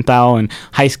indocumentado en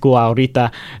high school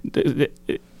ahorita,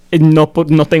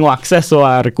 no tengo acceso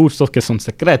a recursos que son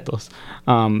secretos.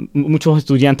 Muchos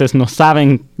estudiantes no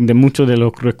saben de muchos de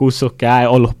los recursos que hay,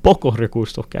 o los pocos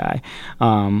recursos que hay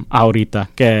ahorita,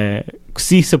 que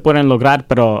sí se pueden lograr,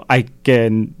 pero hay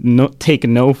que take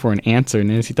no for an answer.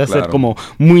 Necesitas ser como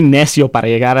muy necio para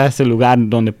llegar a ese lugar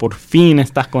donde por fin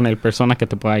estás con el persona que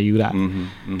te puede ayudar.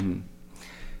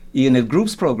 Y en el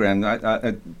Groups Program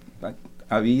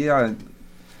había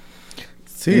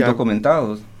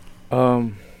indocumentados.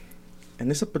 En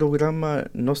ese programa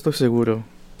no estoy seguro,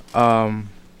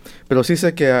 pero sí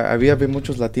sé que había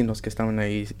muchos latinos que estaban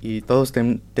ahí y todos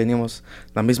teníamos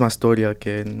la misma historia,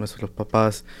 que nuestros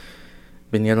papás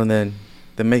vinieron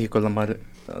de México, la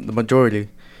majority.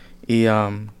 Y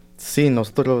sí,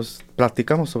 nosotros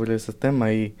platicamos sobre ese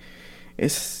tema y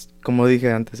es, como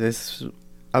dije antes, es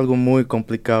algo muy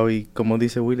complicado y como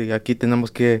dice Willy, aquí tenemos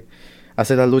que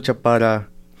hacer la lucha para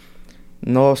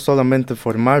no solamente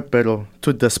formar, pero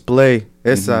to display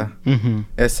esa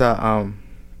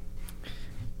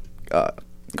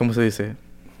 ¿cómo se dice?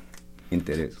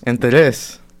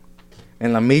 Interés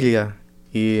en la media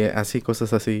y así,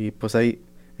 cosas así. Pues ahí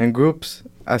en groups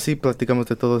así platicamos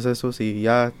de todos esos y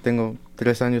ya tengo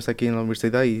 3 años aquí en la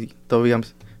universidad y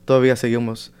todavía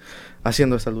seguimos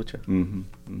haciendo esa lucha.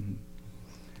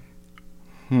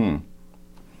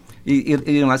 Y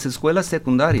en las escuelas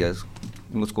secundarias,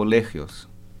 en los colegios,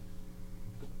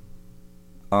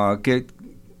 que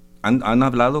han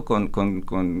hablado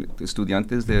con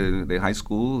estudiantes de high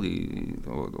school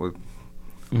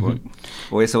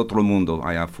o es otro mundo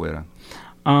allá afuera.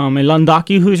 El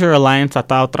Undocumented Hoosier Alliance ha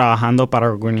estado trabajando para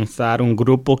organizar un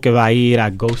grupo que va a ir a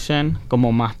Goshen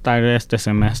como más tarde este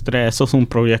semestre. Eso es un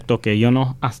proyecto que yo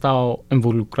no he estado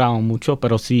involucrado mucho,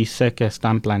 pero sí sé que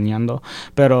están planeando.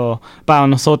 Pero para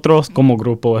nosotros como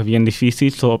grupo es bien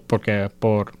difícil porque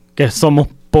somos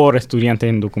por estudiantes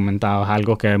indocumentados,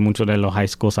 algo que muchos de los high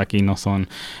schools aquí no son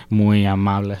muy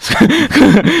amables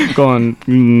con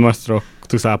nuestras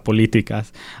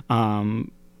políticas.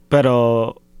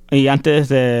 Y antes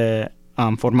de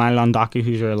formar la Undocumented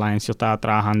Hoosier Alliance, yo estaba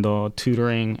trabajando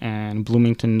tutoring en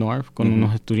Bloomington North con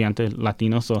unos estudiantes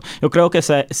latinos. Yo creo que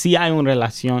sí hay una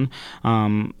relación.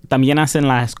 También hacen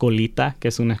la escolita, que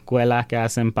es una escuela que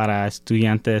hacen para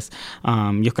estudiantes.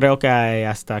 Yo creo que hay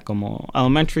hasta como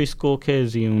elementary school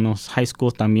kids y unos high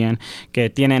school también que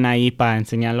tienen ahí para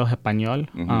enseñarlos español,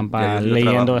 para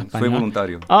leyendo español. Fue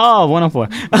voluntario. Oh, bueno, pues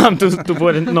tú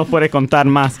nos puedes contar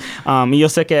más. Y yo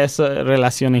sé que esa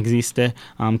relación existe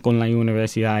con la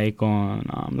universidad y con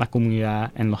la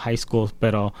comunidad en los high schools,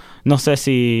 pero no sé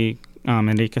si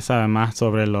Enrique sabe más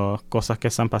sobre las cosas que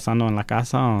están pasando en la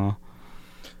casa o...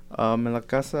 En la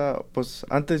casa, pues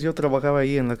antes yo trabajaba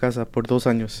ahí en la casa por 2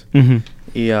 años.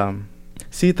 Y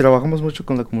sí, trabajamos mucho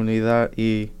con la comunidad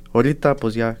y ahorita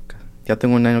pues ya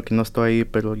tengo 1 año que no estoy ahí,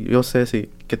 pero yo sé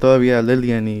que todavía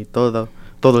Lillian y todo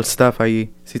el staff ahí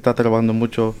sí está trabajando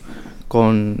mucho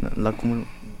con la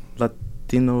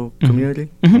Latino community.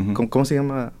 ¿Cómo se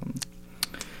llama?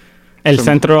 El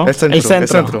centro. El centro.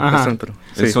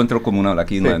 El centro comunal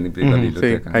aquí en la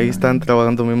biblioteca. Sí, ahí están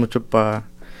trabajando muy mucho para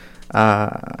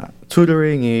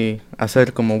tutoring y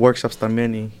hacer como workshops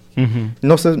también. Y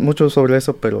no sé mucho sobre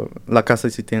eso, pero la casa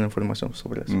sí tiene información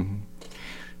sobre eso.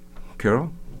 Carol?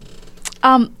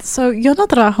 Yo no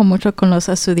trabajo mucho con los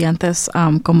estudiantes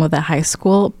como de high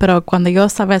school, pero cuando yo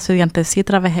estaba estudiante sí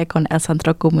trabajé con el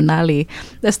centro comunal y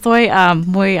estoy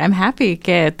I'm happy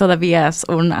que todavía es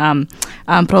un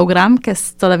programa que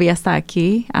todavía está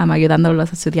aquí ayudando a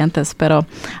los estudiantes, pero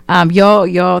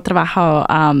yo trabajo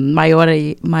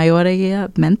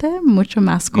mayoritariamente mucho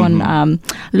más con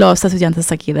los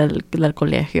estudiantes aquí del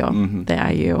colegio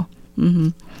de IU.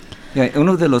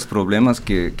 Uno de los problemas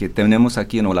que tenemos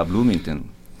aquí en Hola Bloomington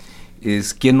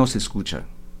es quién nos escucha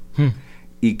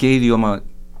y qué idioma,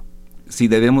 si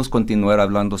debemos continuar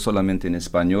hablando solamente en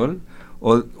español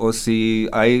o si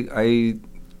hay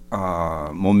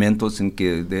momentos en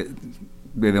que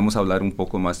debemos hablar un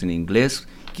poco más en inglés.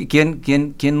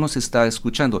 ¿Quién nos está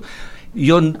escuchando?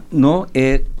 Yo no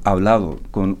he hablado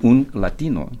con un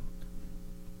latino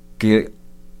que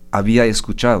había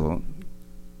escuchado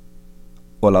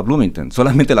Hola Bloomington,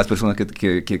 solamente las personas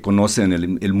que conocen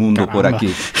el mundo. Caramba. Por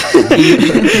aquí.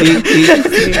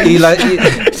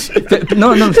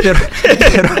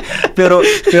 Pero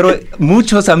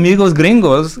muchos amigos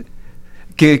gringos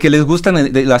que les gustan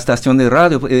la estación de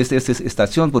radio, esta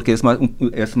estación, porque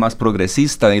es más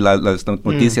progresista y las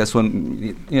noticias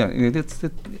son...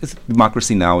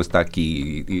 Democracy Now! Está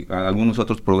aquí, y algunos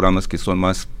otros programas que son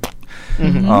más...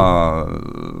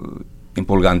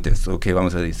 empolgantes,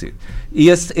 vamos a decir. Y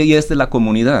es de la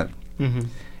comunidad.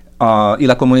 Y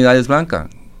la comunidad es blanca.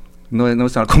 No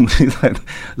es una comunidad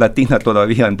latina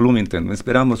todavía en Bloomington.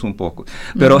 Esperamos un poco.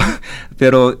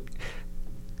 Pero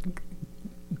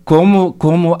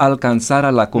 ¿cómo alcanzar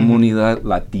a la comunidad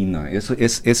latina?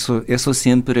 Eso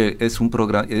siempre es un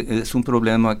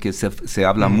problema que se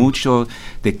habla mucho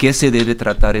de qué se debe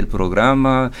tratar el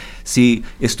programa, si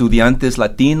estudiantes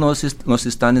latinos nos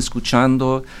están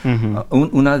escuchando.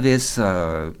 Una vez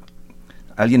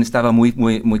alguien estaba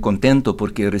muy contento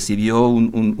porque recibió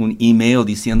un email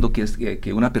diciendo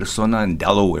que una persona en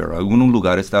Delaware, algún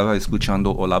lugar, estaba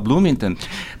escuchando Hola Bloomington,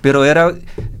 pero era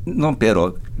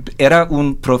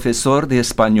un profesor de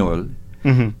español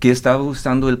que estaba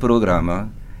usando el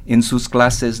programa en sus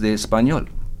clases de español.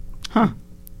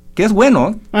 Que es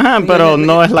bueno. Pero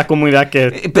no es la comunidad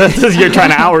que you're trying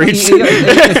to outreach.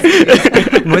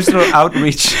 Nuestro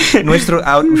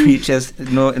outreach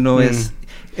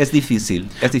es difícil.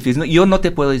 Yo no te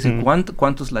puedo decir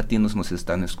cuántos latinos nos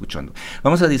están escuchando.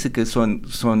 Vamos a decir que son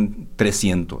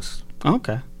 300.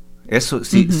 Okay. Eso,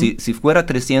 si fuera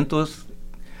 300,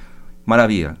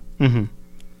 maravilla.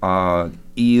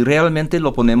 Y realmente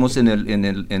lo ponemos en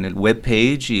el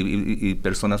webpage y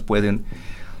personas pueden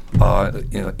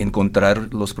encontrar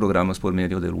los programas por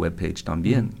medio del webpage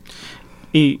también.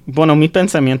 Y bueno, mi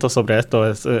pensamiento sobre esto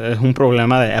es un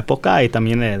problema de época y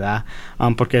también de edad,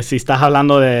 porque si estás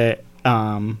hablando de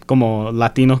como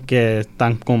latinos que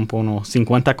están como unos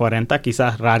 50, 40,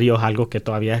 quizás radio es algo que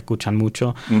todavía escuchan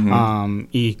mucho,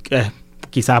 y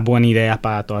quizás buena idea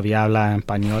para todavía hablar en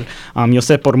español. Yo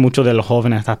sé por muchos de los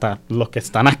jóvenes, hasta los que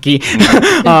están aquí,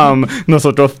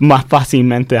 nosotros más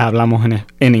fácilmente hablamos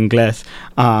en inglés,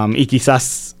 y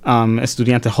quizás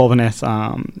estudiantes jóvenes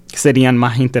serían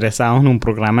más interesados en un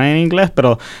programa en inglés,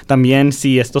 pero también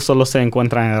si esto solo se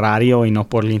encuentra en radio y no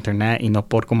por el internet y no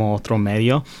por como otro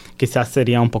medio, quizás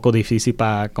sería un poco difícil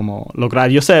para como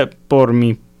lograr. Yo sé por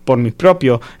mi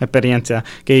propia experiencia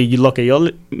que lo que yo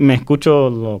me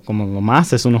escucho como lo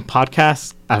más es unos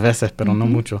podcasts a veces, pero no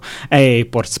mucho,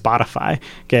 por Spotify,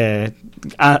 que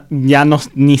ya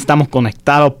ni estamos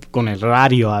conectados con el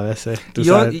radio a veces.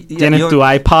 Tienes tu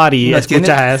iPod y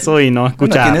escuchas eso y no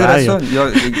escuchas radio.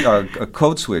 Tienes razón.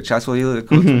 Code Switch, ¿has oído de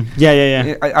Code Switch?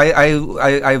 Yeah.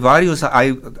 Hay varios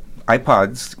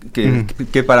iPods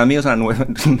que para mí es una nueva.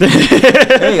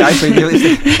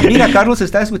 Mira, Carlos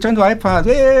está escuchando iPod,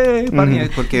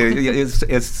 porque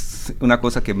es una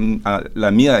cosa que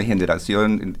la mía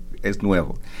generación es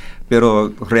nuevo.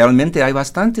 Pero realmente hay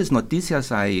bastantes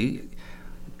noticias ahí.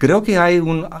 Creo que hay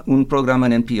un programa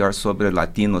en NPR sobre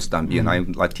latinos también. Hay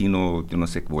Latino, no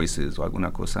sé, Voices o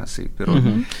alguna cosa así.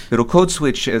 Pero Code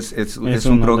Switch es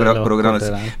un programa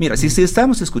así. Mira, si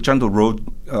estamos escuchando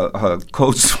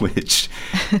Code Switch,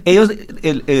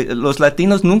 los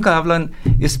latinos nunca hablan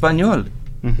español.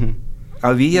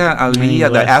 Había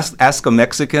Ask a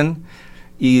Mexican.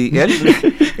 Y él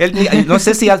no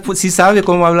sé si sabe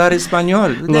cómo hablar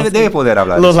español. Debe poder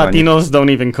hablar los español. Latinos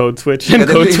don't even code switch.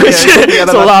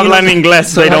 Solo hablan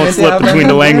inglés. They don't flip between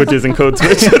the languages in code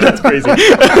switch. That's crazy.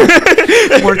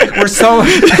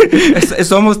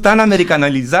 Somos tan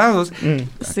americanalizados.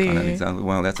 Sí.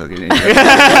 Well, that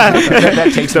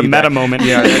takes the meta moment.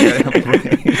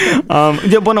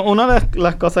 Bueno, una de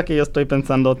las cosas que yo estoy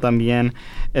pensando también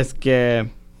es que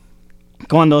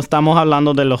cuando estamos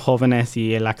hablando de los jóvenes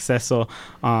y el acceso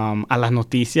a las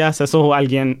noticias, eso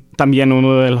es también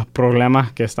uno de los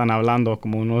problemas que están hablando,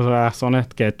 como una de las razones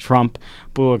que Trump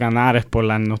pudo ganar es por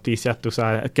las noticias, tú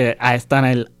sabes, que ahí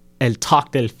está el talk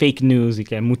del fake news y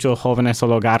que muchos jóvenes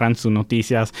solo agarran sus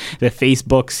noticias de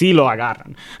Facebook, sí lo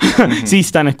agarran, sí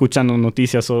están escuchando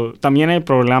noticias. También el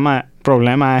problema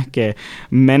es que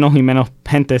menos y menos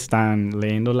gente están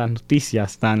leyendo las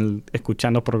noticias, están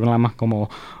escuchando programas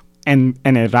como en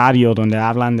el radio donde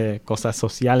hablan de cosas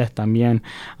sociales también.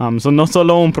 No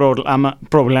solo un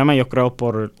problema, yo creo,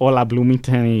 por Hola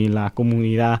Bloomington y la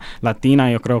comunidad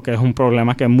latina, yo creo que es un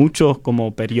problema que muchos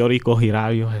como periódicos y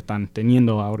radios están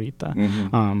teniendo ahorita.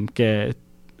 Que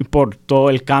por todo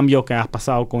el cambio que ha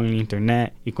pasado con el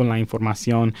internet y con la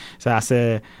información, se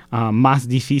hace más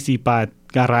difícil para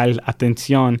agarrar la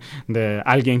atención de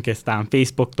alguien que está en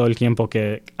Facebook todo el tiempo,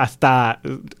 que hasta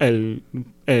el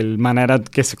manera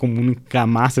que se comunica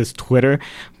más es Twitter,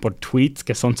 por tweets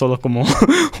que son solo como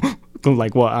con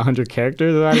 100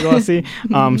 characters o algo así.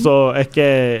 So es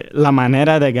que la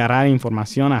manera de agarrar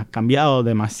información ha cambiado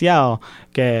demasiado,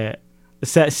 que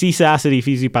sí se hace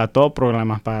difícil para todos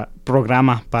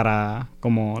programas para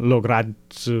como lograr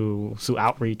su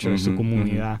outreach o su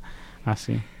comunidad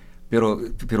así. Pero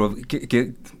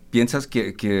 ¿qué piensas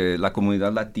que la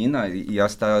comunidad latina ya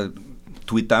está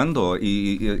tuitando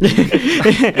y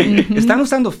están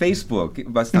usando Facebook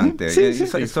bastante?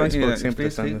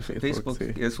 Facebook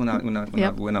es una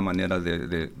buena manera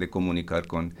de comunicar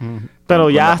con pero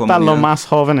con ya la hasta comunidad. los más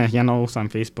jóvenes ya no usan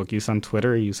Facebook, usan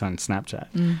Twitter y usan Snapchat.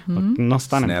 No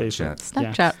están en Facebook.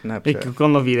 Snapchat. Yeah. Y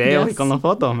con los videos Yes. y con las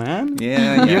fotos, man.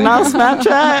 Yeah. You're not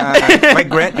Snapchat? My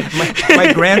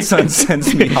grandson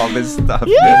sends me all this stuff.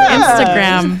 Yeah.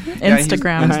 Instagram. Yeah,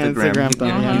 Instagram. Instagram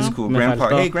Yeah, he's cool. Me Grandpa,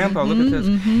 faltó. hey, Grandpa, look at this.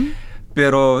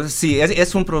 Pero sí,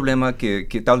 es un problema que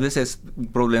tal vez es un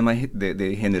problema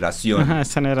de generación. Ajá,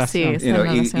 es generación. Sí, You know,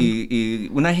 generación. y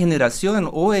una generación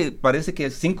hoy parece que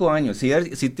 5 años.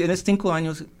 Si tienes 5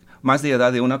 años más de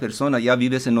edad de una persona, ya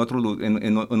vives en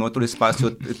en otro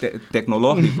espacio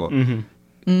tecnológico.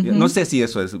 No sé si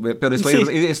eso es, pero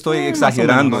estoy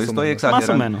exagerando. Más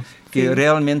o menos. Que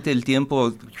realmente el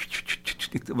tiempo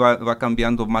va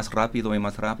cambiando más rápido y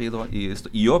más rápido. Y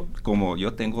yo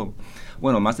tengo,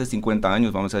 más de 50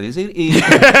 años, vamos a decir. Y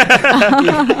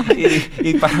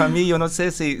para mí, yo no sé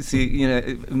si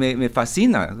me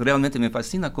fascina, realmente me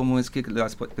fascina cómo es que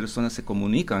las personas se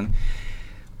comunican.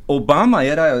 Obama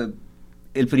era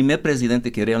el primer presidente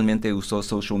que realmente usó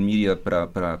social media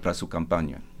para su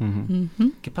campaña.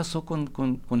 ¿Qué pasó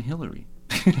con Hillary?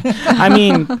 I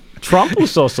mean, Trump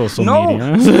usó social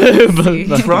media.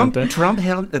 Trump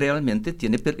realmente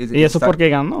tiene... ¿Y eso por qué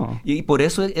ganó? Y por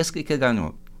eso es que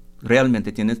ganó.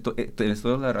 Realmente tienes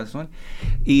toda la razón.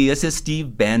 Y ese es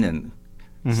Steve Bannon.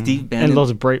 Steve Bannon. ¿En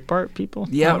los Breitbart people?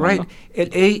 Yeah, right.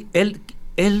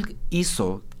 Él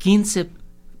hizo 15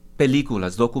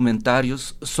 películas,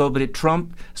 documentarios sobre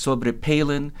Trump, sobre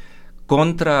Palin,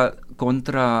 contra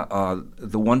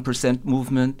the 1%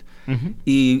 movement,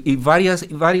 y varios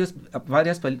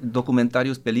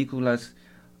documentarios, películas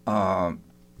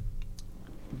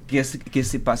que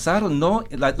se pasaron.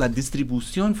 La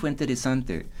distribución fue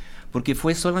interesante, porque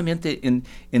fue solamente en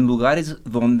lugares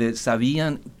donde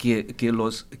sabían que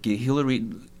Hillary,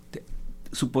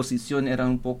 su posición era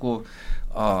un poco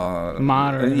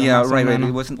moderate, yeah, más o right. menos.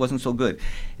 It wasn't so good.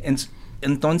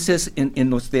 Entonces, en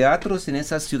los teatros en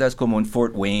esas ciudades como en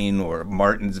Fort Wayne o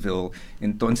Martinsville,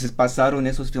 entonces pasaron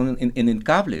esos filmes en el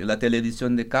cable, la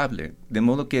televisión de cable, de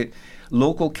modo que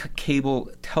local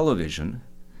cable television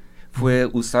fue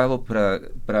usado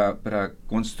para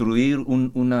construir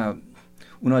una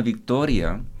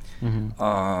victoria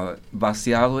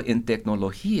basado en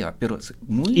tecnología, pero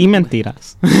y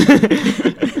mentiras.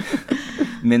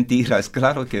 Mentiras,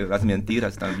 claro que las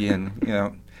mentiras también.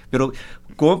 Yeah. Pero,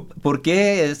 ¿por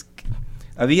qué es?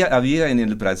 Había en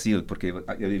el Brasil, porque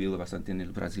he vivido bastante en el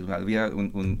Brasil, había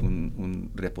un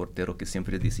reportero que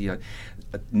siempre decía,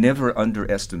 never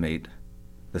underestimate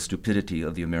the stupidity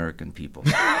of the American people.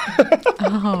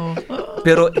 Oh.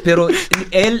 Pero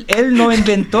él no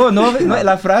inventó,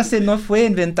 la frase no fue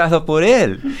inventada por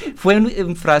él, fue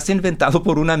una frase inventada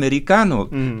por un americano,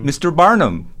 Mr.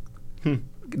 Barnum,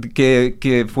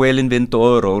 que fue el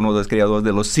inventor o uno de los creadores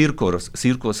de los circos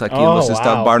aquí en los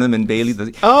estados, Barnum and Bailey.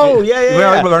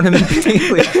 Barnum and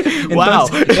Bailey.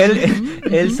 Entonces,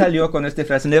 él salió con esta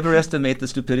frase, never estimate the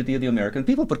stupidity of the American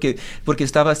people, porque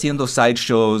estaba haciendo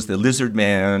sideshows de Lizard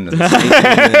Man,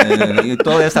 y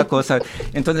toda esa cosa.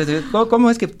 Entonces, ¿cómo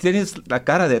es que tienes la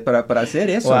cara para hacer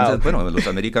eso? Wow. Entonces, bueno, a los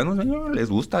americanos les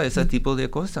gusta ese tipo de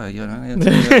cosas.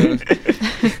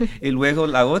 Y luego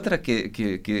la otra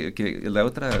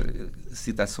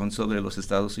citación sobre los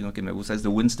Estados Unidos que me gusta es de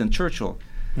Winston Churchill,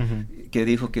 que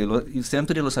dijo que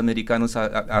siempre los americanos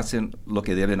hacen lo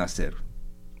que deben hacer,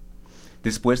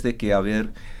 después de que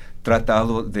haber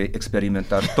tratado de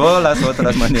experimentar todas las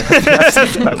otras maneras de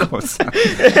hacer la cosa.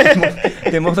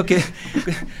 De modo que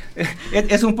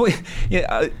es un poco,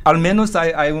 al menos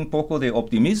hay un poco de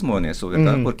optimismo en eso,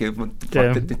 ¿verdad? Porque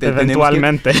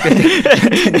eventualmente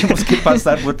tenemos que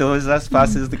pasar por todas esas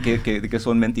fases de que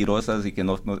son mentirosas y que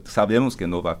no sabemos que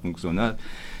no va a funcionar.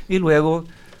 Y luego,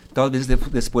 tal vez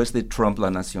después de Trump,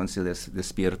 la nación se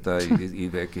despierta y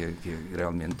ve que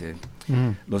realmente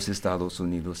los Estados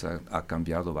Unidos ha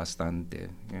cambiado bastante.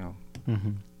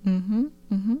 Ujú,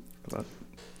 ujú.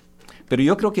 Pero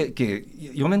yo creo que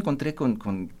yo me encontré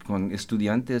con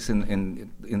estudiantes en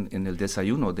el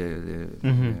desayuno de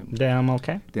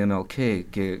MLK. de MLK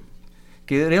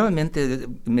que realmente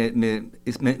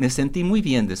me sentí muy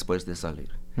bien después de salir.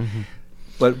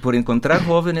 Por encontrar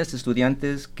jóvenes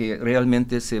estudiantes que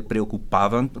realmente se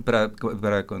preocupaban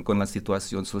con la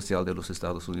situación social de los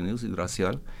Estados Unidos y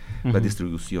racial, la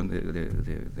distribución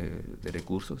de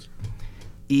recursos.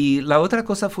 Y la otra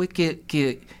cosa fue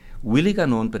que Willy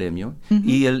ganó un premio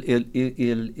y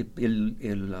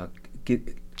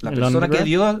la persona que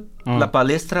dio la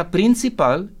palestra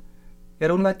principal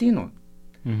era un latino.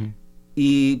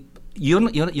 Y yo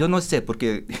no sé,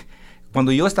 porque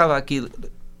cuando yo estaba aquí,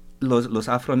 los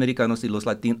afroamericanos y los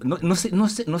latinos,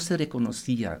 no se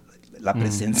reconocía la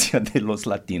presencia de los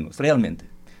latinos, realmente.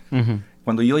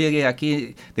 Cuando yo llegué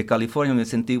aquí de California me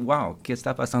sentí, wow, ¿qué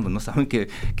está pasando? ¿No saben que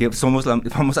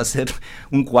vamos a ser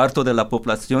un cuarto de la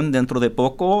población dentro de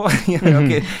poco?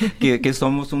 que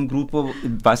somos un grupo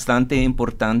bastante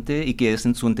importante y que es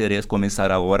en su interés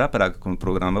comenzar ahora con el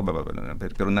programa,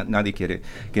 pero nadie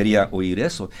quería oír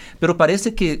eso. Pero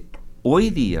parece que hoy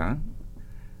día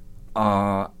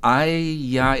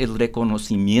hay ya el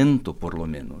reconocimiento, por lo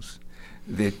menos,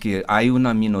 de que hay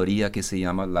una minoría que se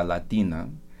llama la latina,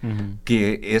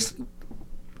 que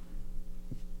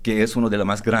es una de las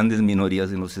más grandes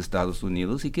minorías en los Estados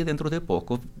Unidos y que dentro de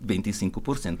poco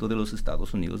 25% de los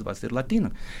Estados Unidos va a ser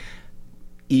latina.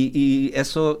 Y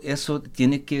eso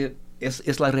tiene que...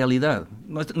 Es la realidad.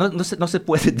 No se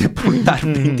puede deportar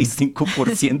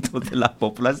 25% de la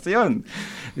población.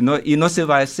 Y no se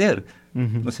va a hacer.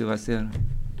 No se va a hacer.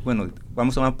 Bueno,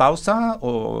 ¿vamos a una pausa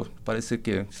o parece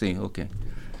que sí? Ok.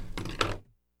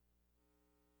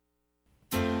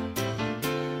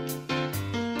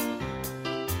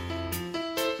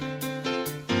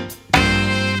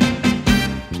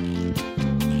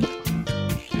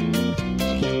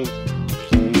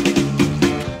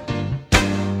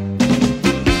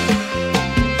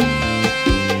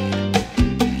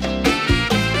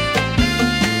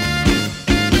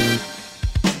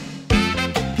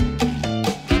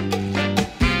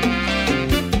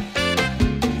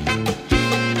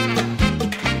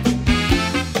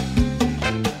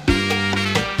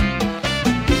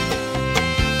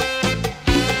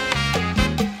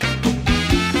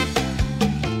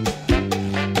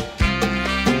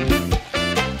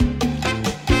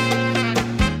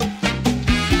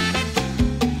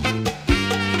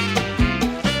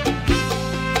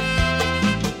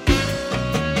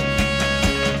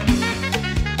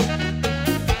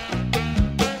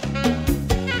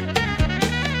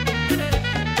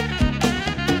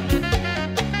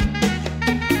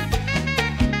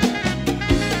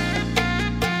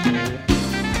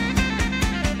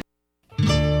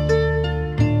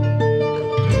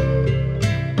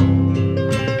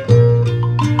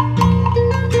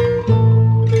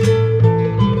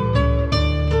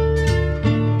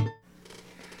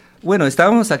 Bueno,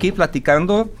 estábamos aquí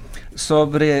platicando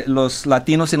sobre los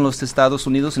latinos en los Estados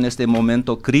Unidos en este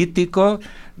momento crítico,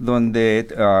 donde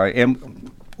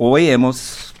hoy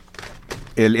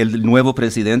el nuevo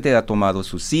presidente ha tomado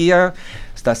su silla,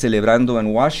 está celebrando en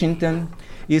Washington,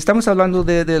 y estamos hablando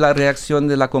de la reacción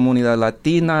de la comunidad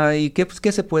latina y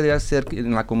qué se puede hacer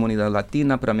en la comunidad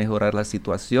latina para mejorar la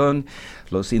situación,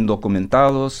 los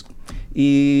indocumentados.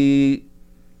 Y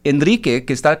Enrique,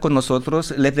 que está con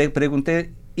nosotros, le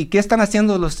pregunté, ¿y qué están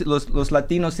haciendo los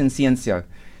latinos en ciencia?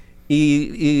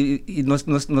 Y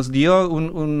nos dio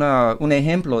un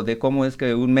ejemplo de cómo es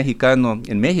que un mexicano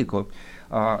en México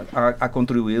ha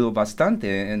contribuido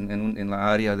bastante en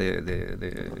la área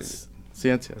de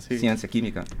ciencia, sí. Ciencia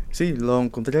química. Sí, lo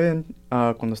encontré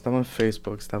cuando estaba en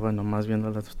Facebook, estaba nomás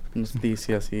viendo las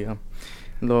noticias y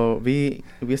vi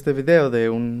este video de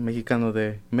un mexicano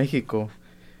de México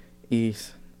y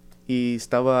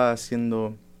estaba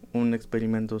haciendo un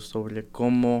experimento sobre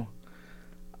cómo,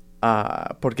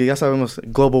 porque ya sabemos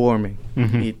global warming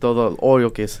y todo el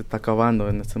hoyo que se está acabando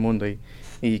en este mundo y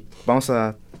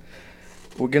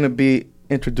we're going to be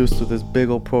introduced to this big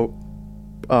old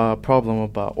problem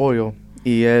about oil,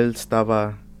 y él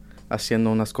estaba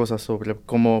haciendo unas cosas sobre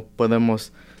cómo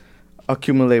podemos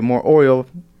accumulate more oil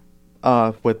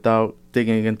without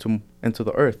digging into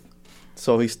the earth.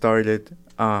 So he started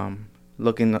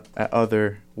looking at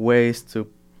other ways to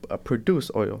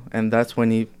produce oil, and that's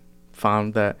when he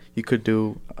found that you could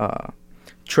do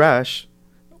trash,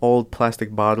 old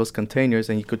plastic bottles, containers,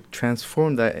 and you could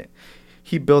transform that.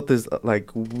 he built this like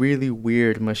really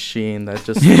weird machine that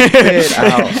just spit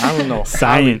out. I don't know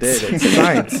how he did it.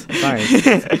 Science.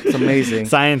 It's amazing.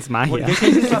 Science, magia. ¿Qué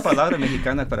es la palabra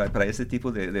mexicana para ese tipo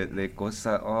de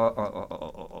cosa?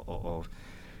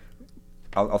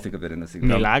 I'll think of it in a second.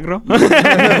 Milagro.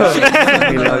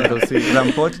 Milagro, sí. No,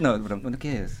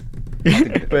 ¿qué es?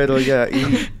 Pero ya,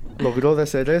 y logró de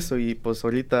hacer eso y pues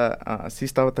ahorita sí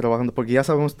estaba trabajando porque ya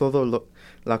sabemos todo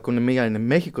la economía en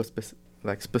México,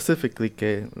 specifically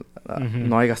que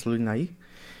no hay gasolina ahí.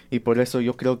 Y por eso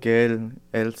yo creo que él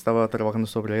estaba trabajando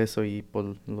sobre eso y pues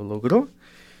lo logró.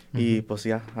 Y pues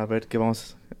ya, a ver qué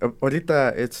vamos.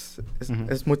 Ahorita es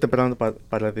muy temprano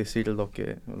para decir lo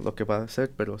que va a hacer,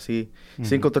 pero sí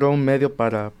encontró un medio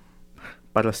para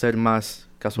hacer más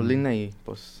gasolina y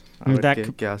pues a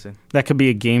ver qué hacen. That could be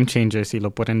a game changer si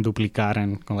lo pueden duplicar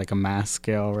en like a mass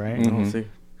scale, right? Sí.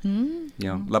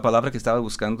 Yeah. La palabra que estaba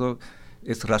buscando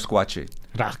es rascuache.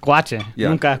 Rascuache. Yeah.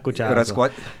 Nunca he escuchado eso.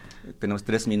 Tenemos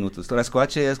 3 minutos.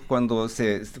 Rascuache es cuando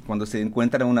se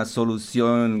encuentra una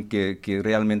solución que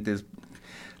realmente es...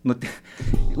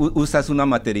 usas un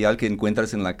material que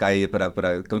encuentras en la calle para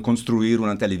construir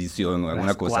una televisión o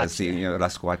alguna cosa así.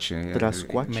 Rascuache.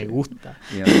 Me gusta.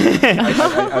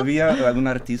 Había un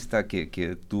artista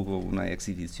que tuvo una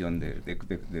exhibición de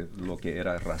lo que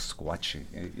era rascuache.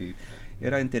 Y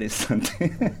era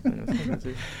interesante.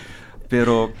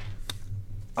 Pero...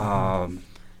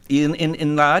 y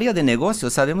en la área de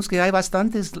negocios sabemos que hay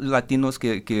bastantes latinos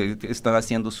que están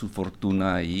haciendo su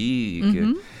fortuna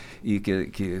ahí y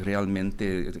que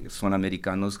realmente son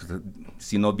americanos,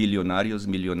 si no billonarios,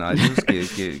 millonarios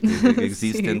que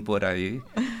existen por ahí.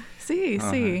 Sí,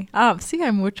 sí. Sí,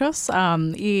 hay muchos.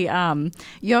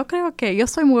 Yo creo que yo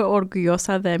soy muy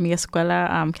orgullosa de mi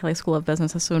escuela. Kelley School of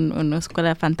Business es una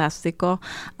escuela fantástica.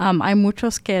 Hay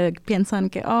muchos que piensan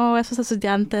que, esos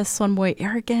estudiantes son muy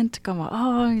arrogant, como,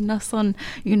 no son,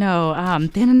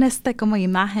 tienen como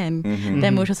imagen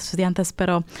de muchos estudiantes,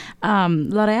 pero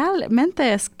lo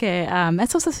realmente es que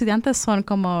esos estudiantes son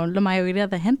como la mayoría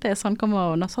de gente, son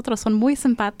como nosotros, son muy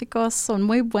simpáticos, son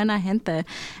muy buena gente.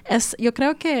 Yo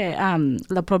creo que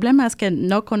el problema es que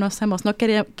no conocemos, no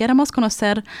queremos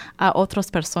conocer a otras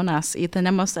personas y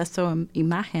tenemos esa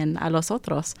imagen a los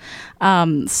otros.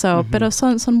 Pero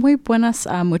son muy buenos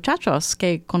muchachos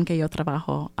con que yo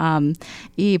trabajo.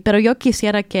 Pero yo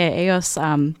quisiera que ellos...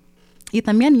 y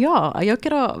también yo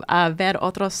quiero ver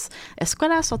otras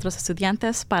escuelas, otros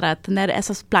estudiantes para tener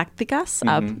esas prácticas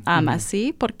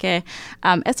así, porque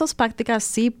esas prácticas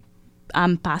sí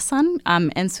pasan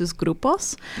en sus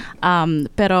grupos,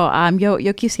 pero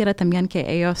yo quisiera también que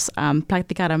ellos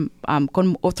practicaran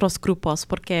con otros grupos,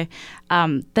 porque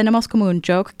tenemos como un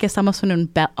joke que estamos en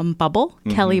un bubble,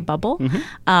 Kelley Bubble,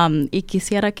 y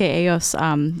quisiera que ellos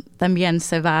también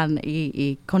se van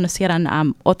y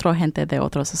conocieran otra gente de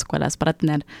otras escuelas para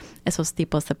tener esos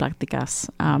tipos de prácticas.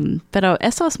 Pero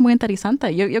eso es muy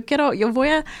interesante. Yo voy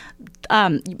a...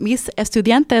 mis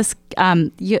estudiantes,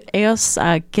 ellos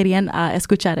querían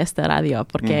escuchar esta radio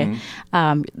porque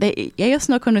ellos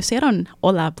no conocieron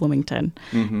Hola Bloomington.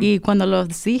 Y cuando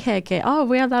les dije que,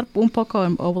 voy a hablar un poco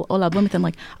en Hola Bloomington,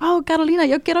 like, Carolina,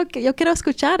 yo quiero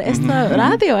escuchar esta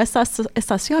radio, esta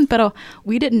estación, pero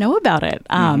we didn't know about it.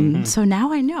 So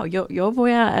now I know. Yo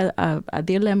voy a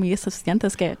decirle a mis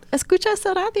estudiantes que escucha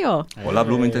esta radio. Hola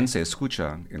Bloomington se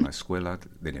escucha en la escuela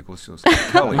de negocios.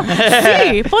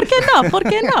 Sí, ¿por qué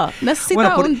no?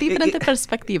 Necesita una diferente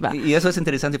perspectiva. Y eso es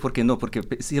interesante, ¿por qué no? Porque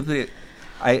siempre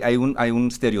hay un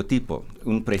estereotipo,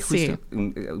 un prejuicio,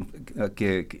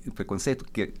 preconcepto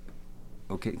que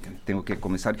tengo que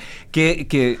comenzar,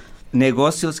 que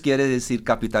negocios quiere decir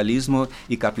capitalismo,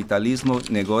 y capitalismo,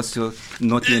 negocio,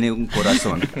 no tiene un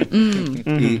corazón.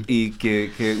 Y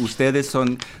que ustedes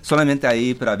son solamente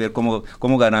ahí para ver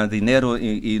cómo ganar dinero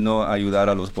y no ayudar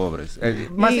a los pobres.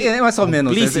 Más o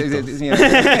menos. Y es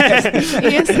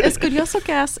curioso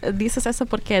que dices eso,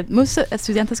 porque muchos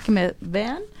estudiantes que me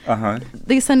vean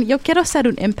dicen, yo quiero ser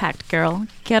un impact girl,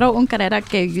 quiero una carrera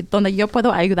donde yo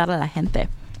puedo ayudar a la gente.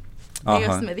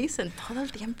 Ellos me dicen todo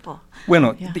el tiempo.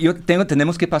 Bueno,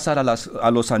 tenemos que pasar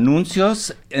a los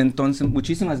anuncios. Entonces,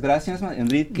 muchísimas gracias,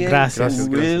 Enrique. Gracias.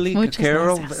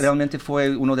 Carol, realmente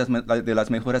fue una de las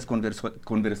mejores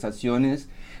conversaciones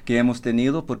que hemos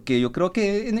tenido, porque yo creo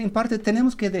que en parte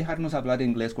tenemos que dejarnos hablar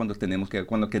inglés cuando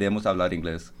queremos hablar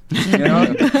inglés.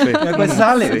 Pues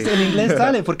sale, el inglés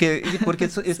sale, porque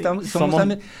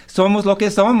somos lo que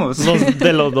somos.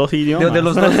 De los dos idiomas. De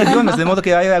los dos idiomas, de modo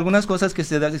que hay algunas cosas que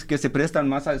se prestan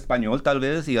más al español tal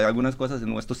vez, y algunas cosas en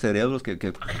nuestros cerebros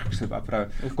que se va para,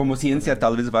 como ciencia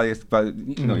tal vez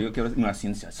yo quiero una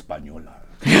ciencia española.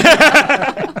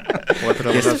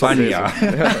 España.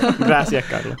 Gracias,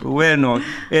 Carlos. Bueno,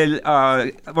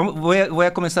 voy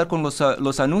a comenzar con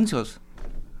los anuncios.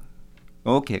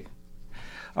 Ok.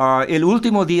 El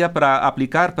último día para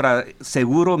aplicar para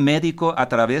seguro médico a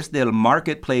través del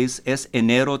Marketplace es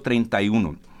enero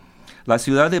 31. La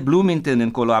ciudad de Bloomington,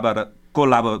 en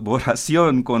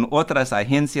colaboración con otras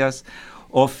agencias,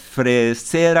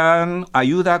 ofrecerán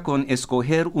ayuda con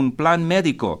escoger un plan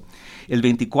médico el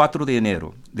 24 de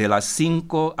enero, de las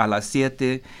 5 a las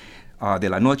 7 de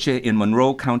la noche en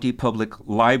Monroe County Public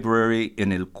Library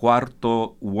en el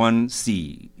cuarto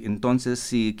 1C. Entonces,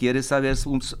 si quieres saber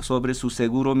sobre su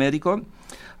seguro médico,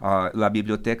 la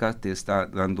biblioteca te está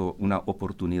dando una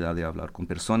oportunidad de hablar con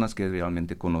personas que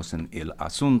realmente conocen el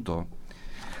asunto.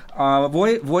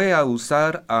 Voy a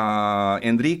usar a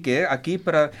Enrique aquí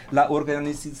para la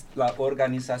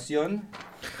organización.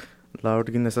 La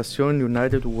organización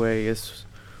United Way es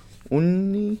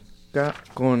única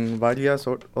con varias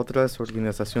otras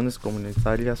organizaciones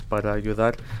comunitarias para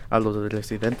ayudar a los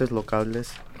residentes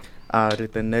locales a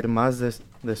retener más de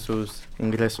sus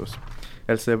ingresos.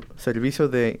 El servicio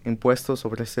de impuestos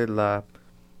ofrece la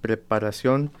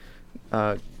preparación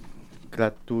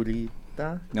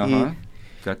gratuita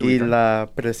y la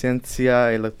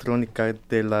presencia electrónica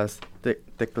de las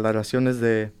declaraciones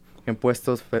de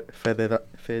impuestos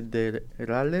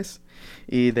federales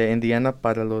y de Indiana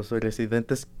para los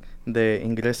residentes de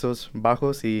ingresos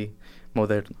bajos y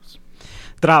modernos.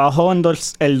 Trabajó en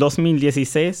el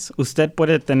 2016. Usted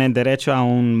puede tener derecho a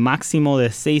un máximo de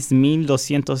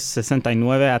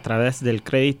 $6,269 a través del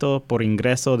crédito por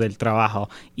ingreso del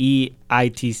trabajo,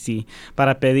 EITC.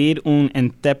 Para pedir un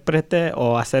intérprete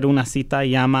o hacer una cita,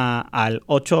 llama al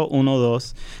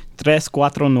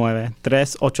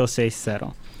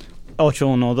 812-349-3860.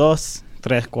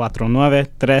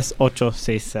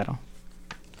 812-349-3860.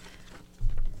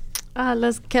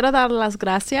 Les quiero dar las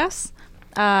gracias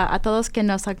a todos que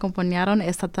nos acompañaron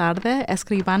esta tarde.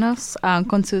 Escríbanos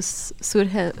con sus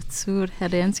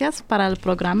sugerencias para el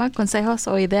programa, consejos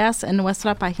o ideas en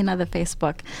nuestra página de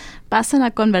Facebook. Pasen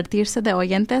a convertirse de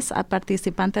oyentes a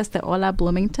participantes de Hola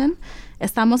Bloomington.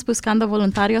 Estamos buscando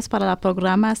voluntarios para el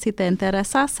programa. Si te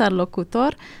interesa ser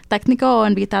locutor, técnico o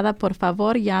invitada, por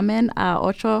favor, llamen a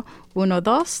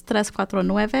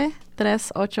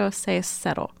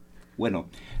 812-349-3860. Bueno,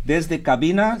 desde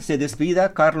cabina se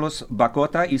despida Carlos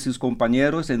Bacota y sus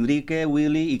compañeros Enrique,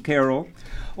 Willy y Carol.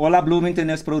 Hola Bloomington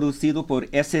es producido por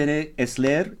S.N.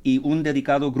 Esler y un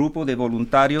dedicado grupo de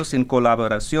voluntarios en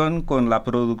colaboración con la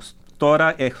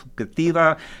productora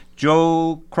ejecutiva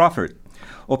Joe Crawford.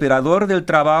 Operador del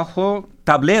trabajo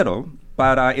tablero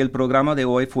para el programa de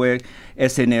hoy fue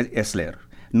S.N. Esler.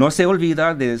 No se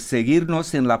olvida de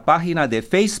seguirnos en la página de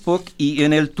Facebook y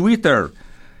en el Twitter.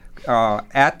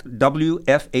 At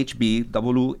WFHB,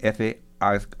 WFHB,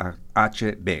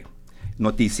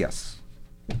 Noticias.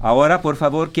 Ahora, por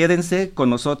favor, quédense con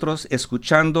nosotros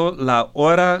escuchando La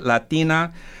Hora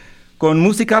Latina con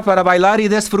música para bailar y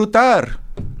disfrutar.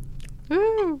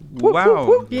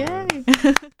 ¡Wow! Yay.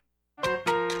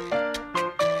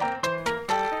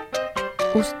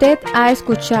 Usted ha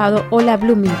escuchado Hola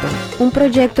Bloomington, un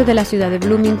proyecto de la ciudad de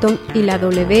Bloomington y la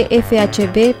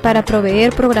WFHB para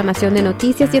proveer programación de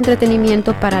noticias y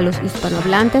entretenimiento para los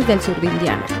hispanohablantes del sur de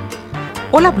Indiana.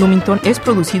 Hola Bloomington es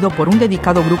producido por un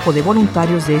dedicado grupo de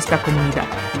voluntarios de esta comunidad.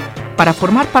 Para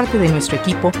formar parte de nuestro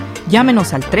equipo,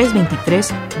 llámenos al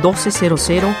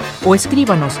 323-1200 o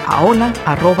escríbanos a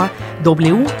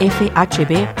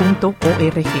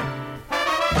hola@wfhb.org.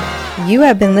 You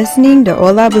have been listening to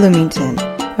Hola Bloomington,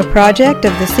 a project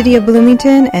of the City of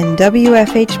Bloomington and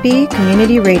WFHB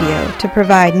Community Radio to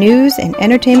provide news and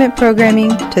entertainment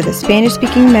programming to the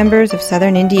Spanish-speaking members of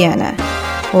Southern Indiana.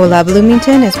 Hola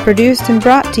Bloomington is produced and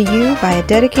brought to you by a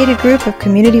dedicated group of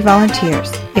community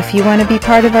volunteers. If you want to be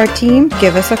part of our team,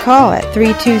 give us a call at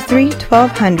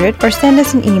 323-1200 or send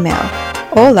us an email,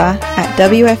 hola@wfhb.org.